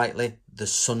opens slightly, the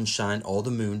sunshine or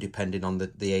the moon, depending on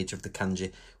the age of the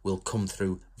kanji, will come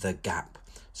through the gap.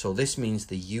 So this means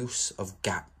the use of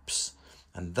gaps.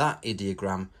 And that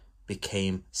ideogram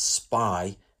became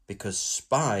spy because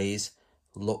spies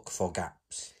look for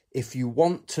gaps. If you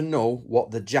want to know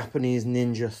what the Japanese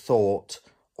ninja thought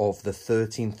of the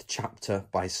 13th chapter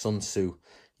by Sun Tzu,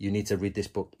 you need to read this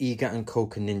book, Iga and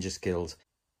Koka Ninja Skills.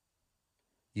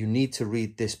 You need to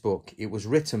read this book. It was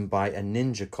written by a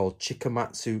ninja called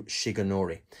Chikamatsu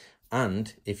Shigenori.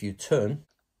 And if you turn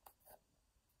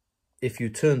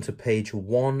to page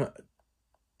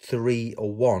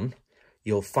 131,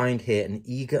 you'll find here an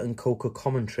Iga and Koka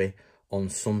commentary on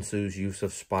Sun Tzu's use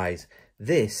of spies.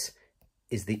 This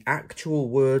is the actual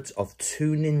words of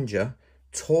two ninja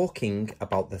talking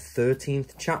about the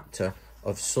 13th chapter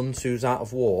of Sun Tzu's Art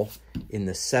of War in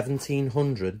the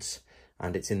 1700s,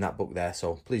 and it's in that book there.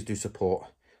 So please do support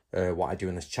what I do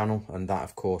in this channel, and that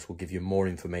of course will give you more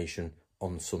information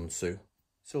on Sun Tzu.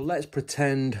 So let's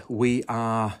pretend we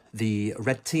are the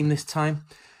red team this time.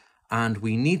 And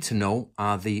we need to know,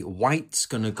 are the whites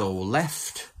going to go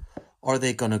left or are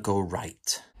they going to go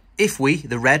right? If we,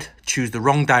 the red, choose the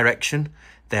wrong direction,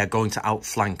 they're going to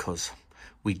outflank us.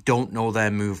 We don't know their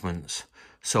movements.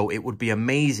 So it would be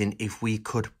amazing if we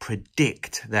could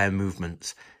predict their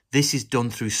movements. This is done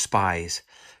through spies.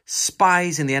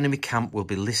 Spies in the enemy camp will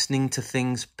be listening to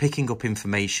things, picking up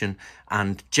information,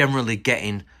 and generally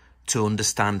getting to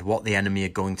understand what the enemy are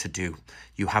going to do.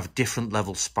 You have different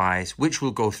level spies, which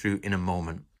we'll go through in a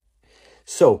moment.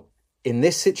 So, in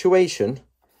this situation,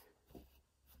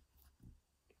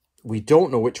 we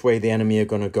don't know which way the enemy are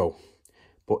going to go.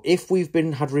 But if we've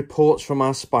had reports from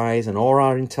our spies and all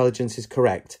our intelligence is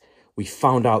correct, we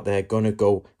found out they're going to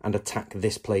go and attack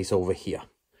this place over here.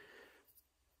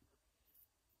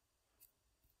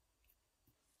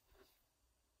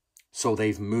 So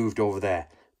they've moved over there.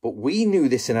 But we knew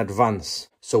this in advance,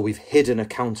 so we've hidden a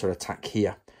counter-attack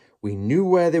here. We knew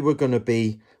where they were going to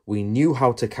be, we knew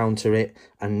how to counter it,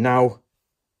 and now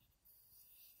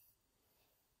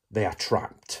they are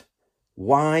trapped.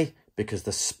 Why? Because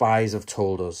the spies have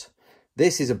told us.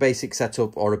 This is a basic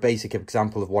setup or a basic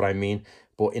example of what I mean,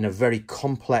 but in a very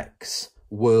complex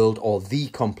world, or the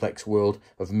complex world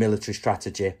of military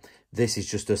strategy, this is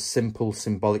just a simple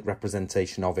symbolic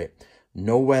representation of it.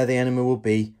 Know where the enemy will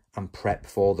be and prep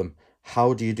for them.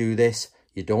 How do you do this?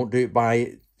 You don't do it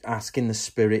by asking the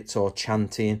spirits or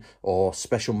chanting or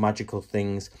special magical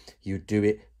things. You do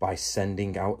it by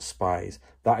sending out spies.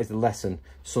 That is the lesson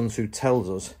Sun Tzu tells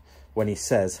us when he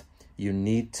says you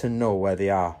need to know where they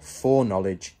are.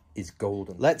 Foreknowledge is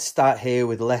golden. Let's start here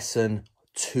with lesson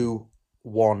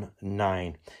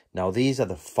 219. Now these are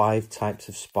the 5 types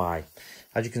of spy.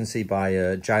 As you can see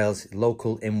by Giles,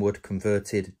 local, inward,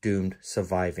 converted, doomed,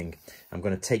 surviving. I'm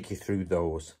going to take you through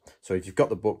those. So if you've got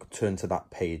the book, turn to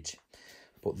that page.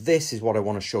 But this is what I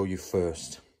want to show you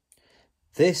first.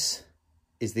 This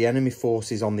is the enemy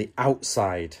forces on the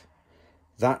outside.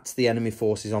 That's the enemy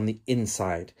forces on the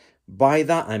inside. By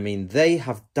that, I mean they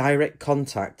have direct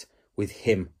contact with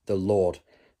him, the Lord.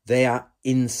 They are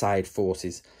inside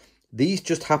forces. These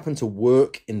just happen to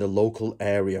work in the local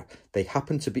area. They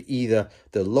happen to be either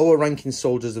the lower ranking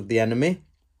soldiers of the enemy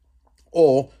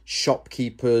or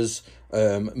shopkeepers,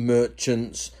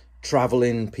 merchants,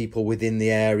 traveling people within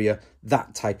the area,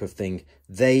 that type of thing.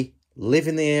 They live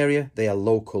in the area, they are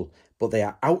local, but they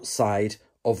are outside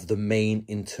of the main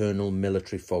internal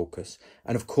military focus.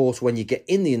 And of course, when you get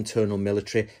in the internal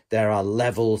military, there are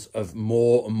levels of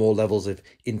more and more levels of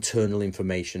internal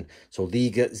information. So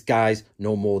these guys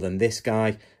know more than this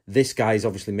guy. This guy is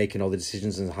obviously making all the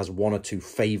decisions and has 1 or 2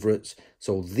 favorites.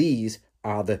 So these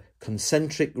are the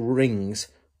concentric rings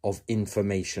of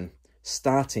information,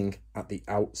 starting at the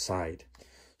outside.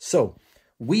 So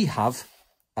we have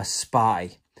a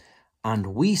spy,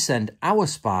 and we send our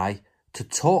spy to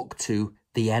talk to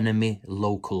the enemy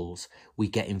locals. We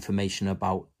get information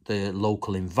about the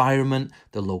local environment,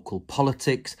 the local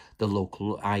politics, the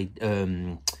local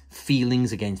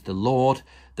feelings against the Lord,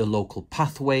 the local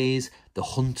pathways, the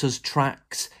hunter's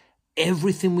tracks,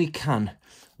 everything we can,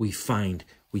 we find.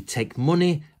 We take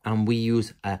money and we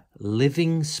use a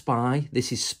living spy.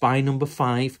 This is spy number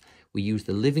 5. We use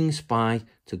the living spy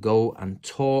to go and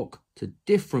talk to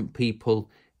different people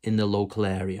in the local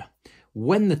area.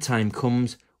 When the time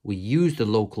comes, we use the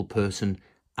local person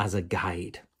as a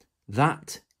guide.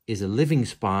 That is a living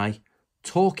spy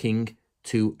talking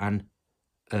to an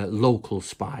local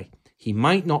spy. He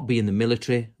might not be in the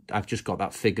military. I've just got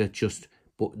that figure,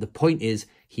 but the point is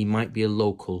he might be a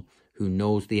local who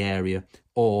knows the area,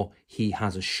 or he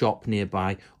has a shop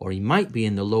nearby, or he might be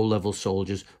in the low-level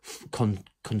soldiers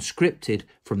conscripted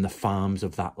from the farms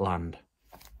of that land.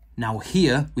 Now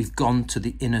here we've gone to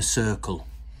the inner circle.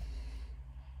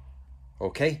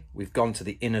 Okay, we've gone to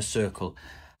the inner circle.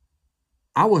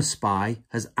 Our spy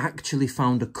has actually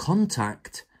found a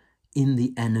contact in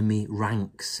the enemy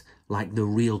ranks, like the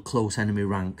real close enemy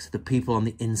ranks, the people on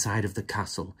the inside of the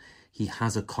castle. He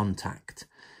has a contact.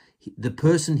 The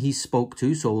person he spoke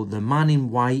to, so the man in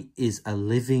white, is a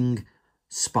living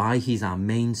spy. He's our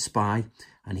main spy,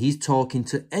 and he's talking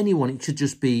to anyone. It could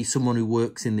just be someone who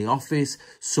works in the office,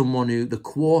 the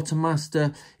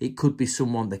quartermaster. It could be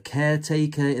someone, the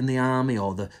caretaker in the army,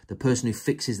 or the person who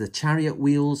fixes the chariot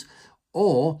wheels.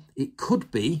 Or it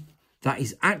could be that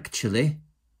he's actually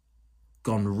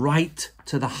gone right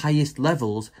to the highest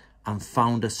levels and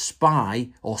found a spy,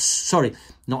 or sorry,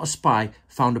 not a spy,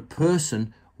 found a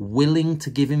person willing to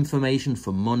give information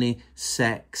for money,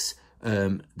 sex,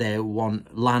 they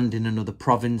want land in another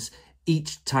province.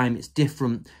 Each time it's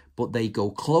different, but they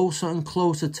go closer and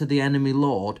closer to the enemy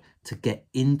lord to get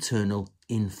internal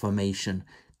information.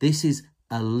 This is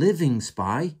a living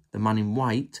spy, the man in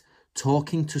white,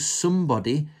 talking to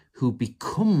somebody who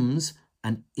becomes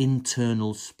an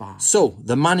internal spy. So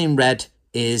the man in red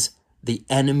is the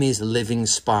enemy's living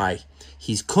spy.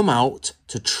 He's come out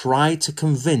to try to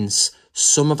convince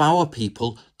some of our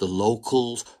people, the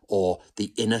locals or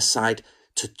the inner side,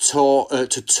 to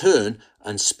turn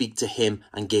and speak to him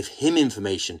and give him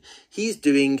information. He's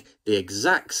doing the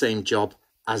exact same job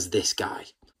as this guy.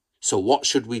 So what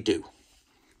should we do?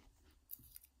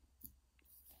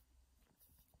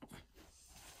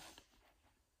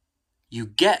 You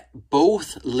get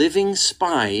both living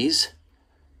spies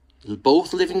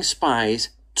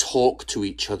talk to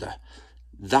each other.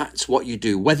 That's what you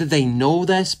do. Whether they know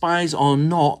they're spies or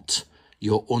not,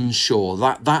 you're unsure.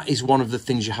 That is one of the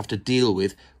things you have to deal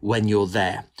with when you're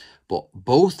there. But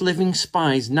both living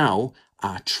spies now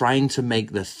are trying to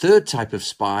make the third type of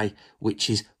spy, which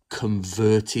is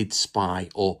converted spy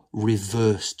or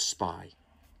reversed spy.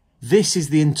 This is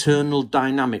the internal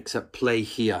dynamics at play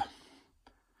here.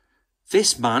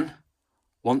 This man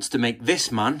wants to make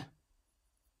this man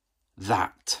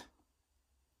that.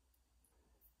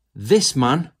 This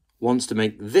man wants to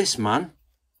make this man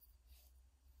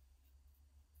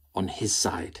on his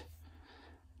side.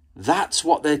 That's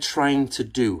what they're trying to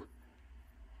do.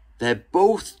 They're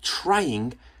both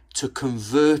trying to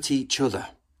convert each other.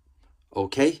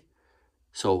 Okay?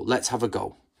 So let's have a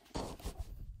go.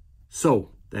 So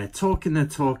they're talking,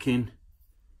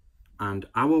 and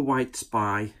our white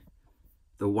spy,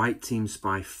 the white team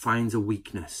spy, finds a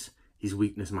weakness. His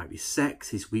weakness might be sex,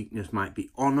 his weakness might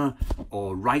be honor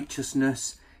or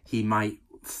righteousness. He might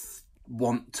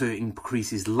want to increase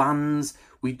his lands.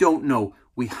 We don't know.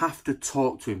 We have to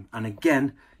talk to him. And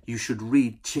again, you should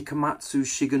read Chikamatsu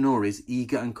Shigenori's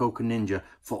Iga and Koka Ninja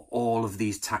for all of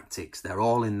these tactics. They're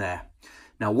all in there.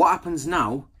 Now, what happens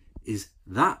now is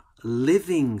that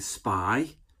living spy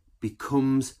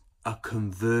becomes a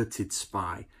converted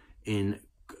spy. In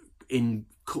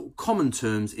common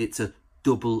terms, it's a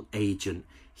double agent.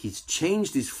 He's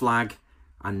changed his flag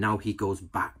and now he goes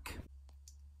back.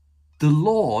 The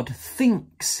Lord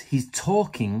thinks he's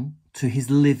talking to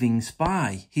his living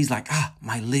spy. He's like,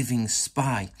 my living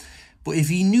spy. But if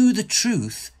he knew the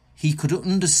truth, he could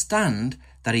understand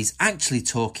that he's actually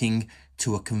talking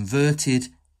to a converted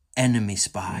enemy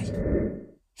spy.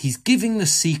 He's giving the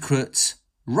secrets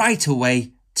right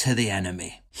away to the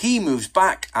enemy. He moves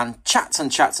back and chats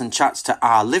to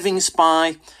our living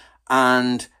spy,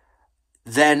 and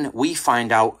then we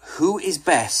find out who is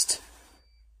best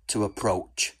to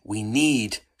approach. We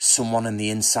need someone on the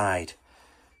inside.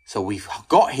 So we've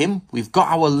got him, we've got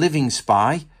our living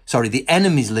spy, the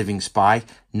enemy's living spy.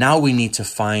 Now we need to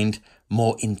find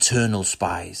more internal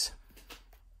spies.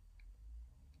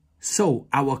 So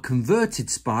our converted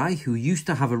spy, who used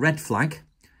to have a red flag,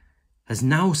 has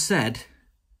now said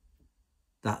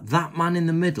that that man in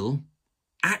the middle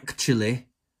actually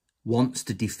wants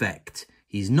to defect.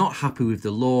 He's not happy with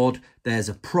the Lord. There's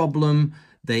a problem.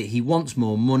 he wants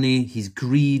more money, he's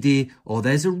greedy, or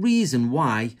there's a reason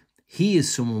why he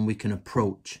is someone we can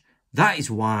approach. That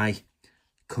is why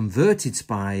converted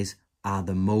spies are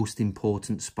the most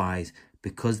important spies,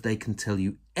 because they can tell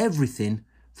you everything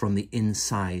from the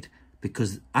inside.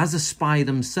 Because as a spy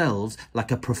themselves,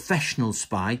 like a professional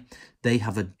spy, they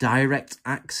have a direct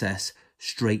access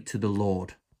straight to the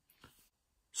Lord.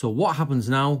 So what happens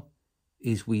now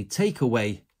is we take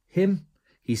away him.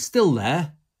 He's still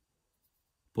there,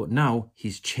 but now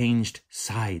he's changed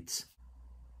sides.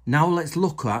 Now let's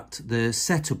look at the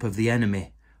setup of the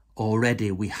enemy.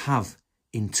 Already we have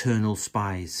internal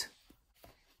spies.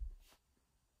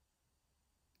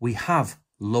 We have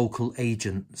local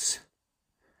agents.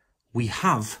 We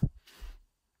have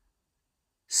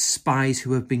spies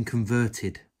who have been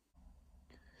converted.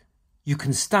 You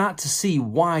can start to see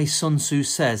why Sun Tzu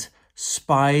says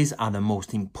spies are the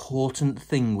most important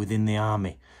thing within the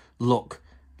army. Look,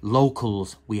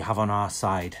 locals we have on our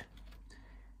side.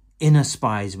 Inner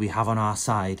spies we have on our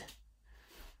side.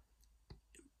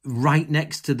 Right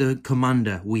next to the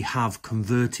commander, we have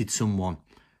converted someone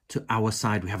to our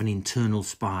side. We have an internal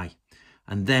spy.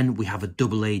 And then we have a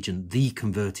double agent, the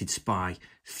converted spy,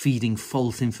 feeding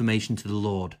false information to the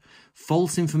Lord.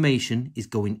 False information is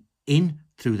going in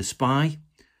through the spy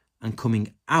and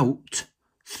coming out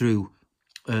through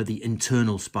the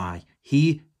internal spy.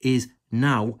 He is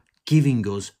now giving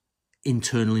us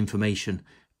internal information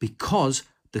because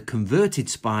the converted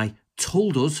spy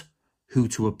told us who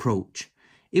to approach.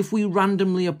 If we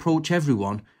randomly approach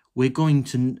everyone,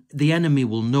 the enemy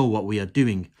will know what we are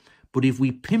doing. But if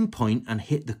we pinpoint and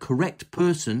hit the correct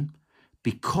person,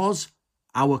 because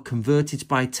our converted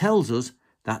spy tells us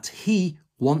that he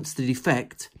wants to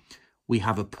defect, we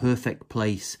have a perfect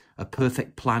place, a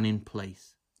perfect plan in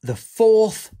place. The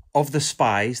fourth of the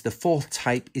spies, the fourth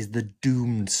type, is the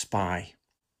doomed spy.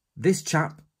 This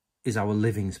chap is our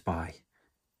living spy.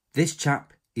 This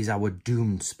chap is our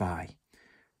doomed spy.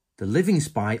 The living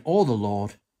spy, or the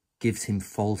Lord, gives him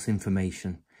false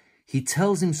information. He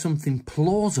tells him something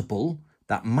plausible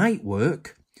that might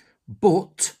work,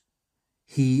 but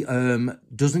he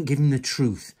doesn't give him the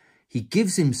truth. He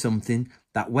gives him something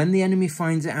that when the enemy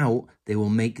finds it out, they will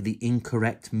make the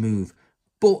incorrect move.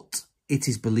 But it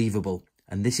is believable,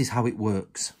 and this is how it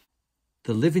works.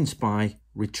 The living spy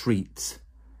retreats.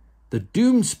 The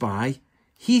doomed spy,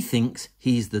 he thinks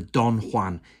he's the Don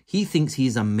Juan. He thinks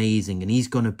he's amazing, and he's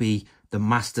going to be the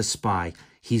master spy.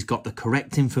 He's got the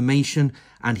correct information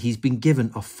and he's been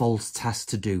given a false task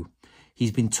to do.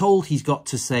 He's been told he's got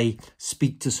to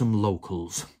speak to some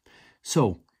locals.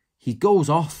 So he goes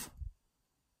off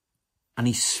and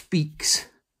he speaks.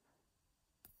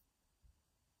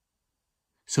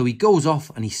 So he goes off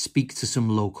and he speaks to some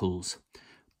locals.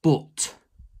 But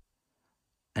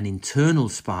an internal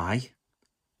spy,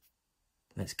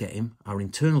 let's get him, our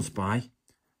internal spy,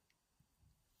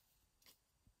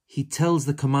 he tells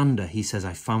the commander, he says,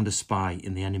 I found a spy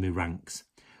in the enemy ranks.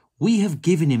 We have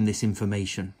given him this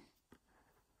information.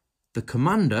 The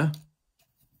commander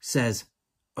says,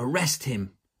 arrest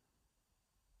him.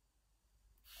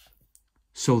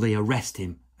 So they arrest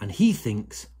him and he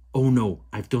thinks, oh no,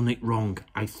 I've done it wrong.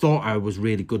 I thought I was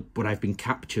really good, but I've been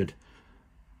captured.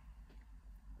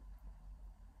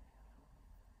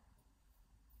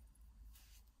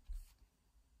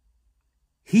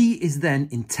 He is then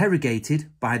interrogated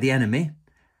by the enemy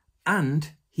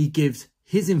and he gives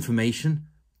his information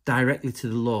directly to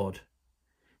the Lord.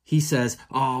 He says,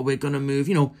 oh, we're going to move,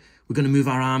 we're going to move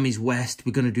our armies west.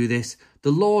 We're going to do this.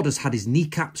 The Lord has had his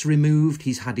kneecaps removed.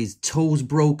 He's had his toes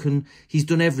broken. He's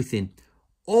done everything.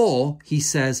 Or he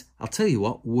says, I'll tell you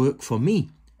what, work for me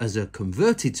as a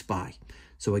converted spy.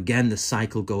 So again, the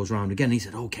cycle goes round again. He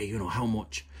said, okay, how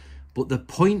much? But the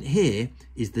point here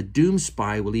is the doomed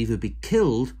spy will either be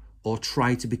killed or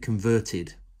try to be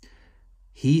converted.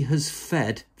 He has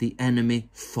fed the enemy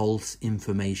false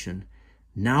information.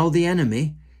 Now the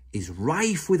enemy is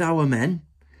rife with our men.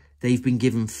 They've been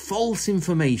given false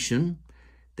information.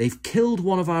 They've killed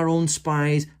one of our own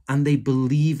spies and they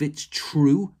believe it's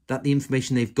true, that the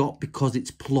information they've got, because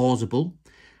it's plausible.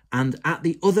 And at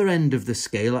the other end of the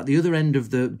scale, at the other end of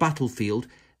the battlefield,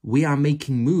 we are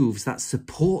making moves that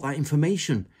support that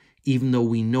information, even though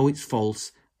we know it's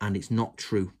false and it's not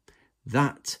true.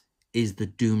 That is the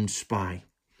doomed spy.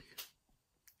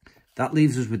 That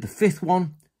leaves us with the fifth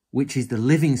one, which is the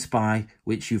living spy,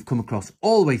 which you've come across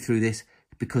all the way through this,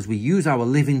 because we use our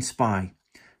living spy.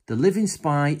 The living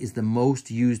spy is the most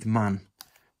used man.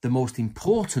 The most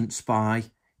important spy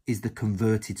is the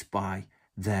converted spy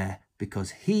there,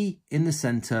 because he in the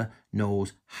center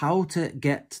knows how to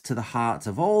get to the hearts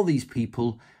of all these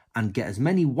people and get as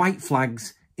many white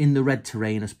flags in the red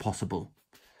terrain as possible.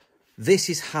 This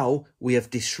is how we have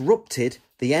disrupted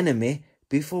the enemy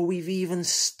before we've even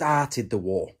started the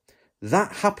war.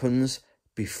 That happens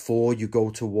before you go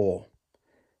to war.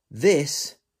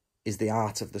 This is the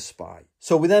art of the spy.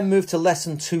 So we then move to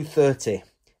lesson 230.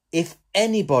 If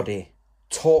anybody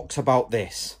talks about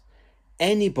this,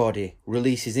 anybody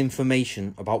releases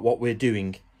information about what we're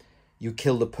doing, you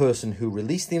kill the person who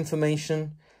released the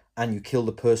information and you kill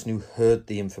the person who heard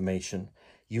the information.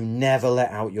 You never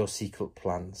let out your secret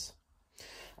plans.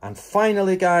 And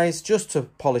finally, guys, just to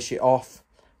polish it off,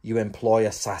 you employ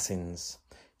assassins.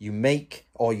 You make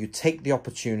or you take the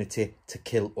opportunity to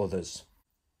kill others.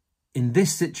 In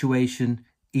this situation,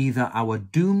 either our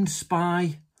doomed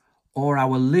spy or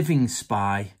our living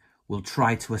spy will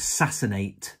try to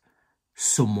assassinate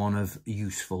someone of a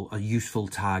useful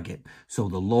target. So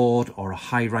the Lord or a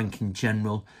high-ranking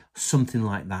general, something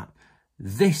like that.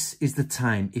 This is the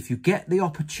time, if you get the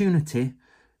opportunity,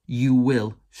 you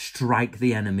will strike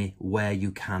the enemy where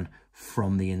you can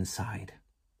from the inside.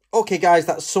 Okay, guys,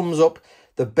 that sums up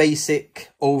the basic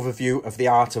overview of the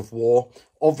art of war.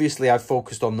 Obviously, I've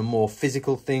focused on the more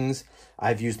physical things.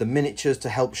 I've used the miniatures to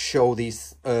help show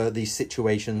these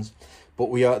situations.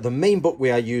 But the main book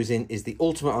we are using is The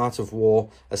Ultimate Art of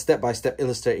War, a step-by-step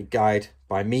illustrated guide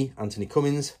by me, Antony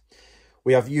Cummins.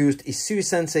 We have used Isui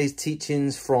Sensei's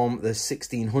teachings from the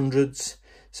 1600s.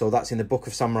 So that's in the Book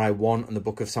of Samurai 1 and the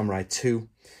Book of Samurai 2.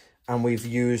 And we've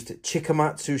used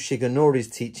Chikamatsu Shigenori's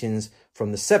teachings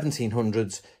from the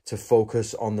 1700s to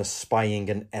focus on the spying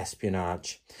and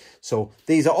espionage. So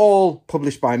these are all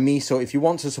published by me. So if you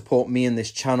want to support me in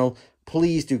this channel,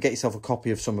 please do get yourself a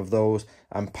copy of some of those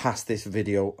and pass this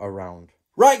video around.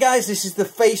 Right, guys, this is the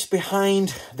face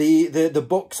behind the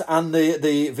books and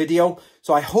the video.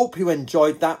 So I hope you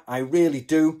enjoyed that. I really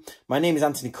do. My name is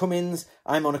Antony Cummins.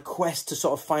 I'm on a quest to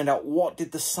sort of find out what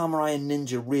did the samurai and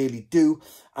ninja really do.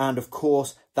 And of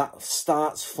course, that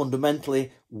starts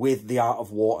fundamentally with the art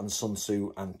of war and Sun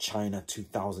Tzu and China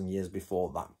 2,000 years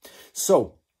before that.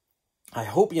 So I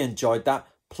hope you enjoyed that.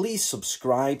 Please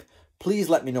subscribe. Please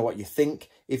let me know what you think.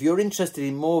 If you're interested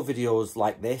in more videos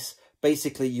like this,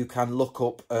 basically, you can look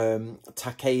up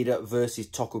Takeda versus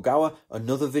Tokugawa,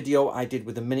 another video I did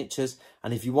with the miniatures.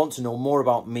 And if you want to know more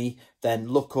about me, then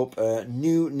look up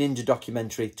New Ninja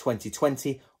Documentary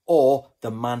 2020 or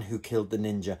The Man Who Killed the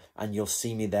Ninja. And you'll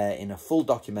see me there in a full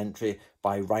documentary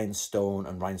by Ryan Stone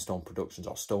and Ryan Stone Productions,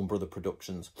 or Stone Brother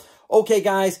Productions. Okay,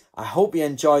 guys, I hope you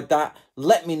enjoyed that.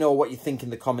 Let me know what you think in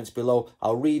the comments below.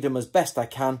 I'll read them as best I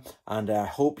can. And I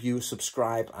hope you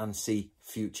subscribe and see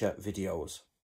future videos.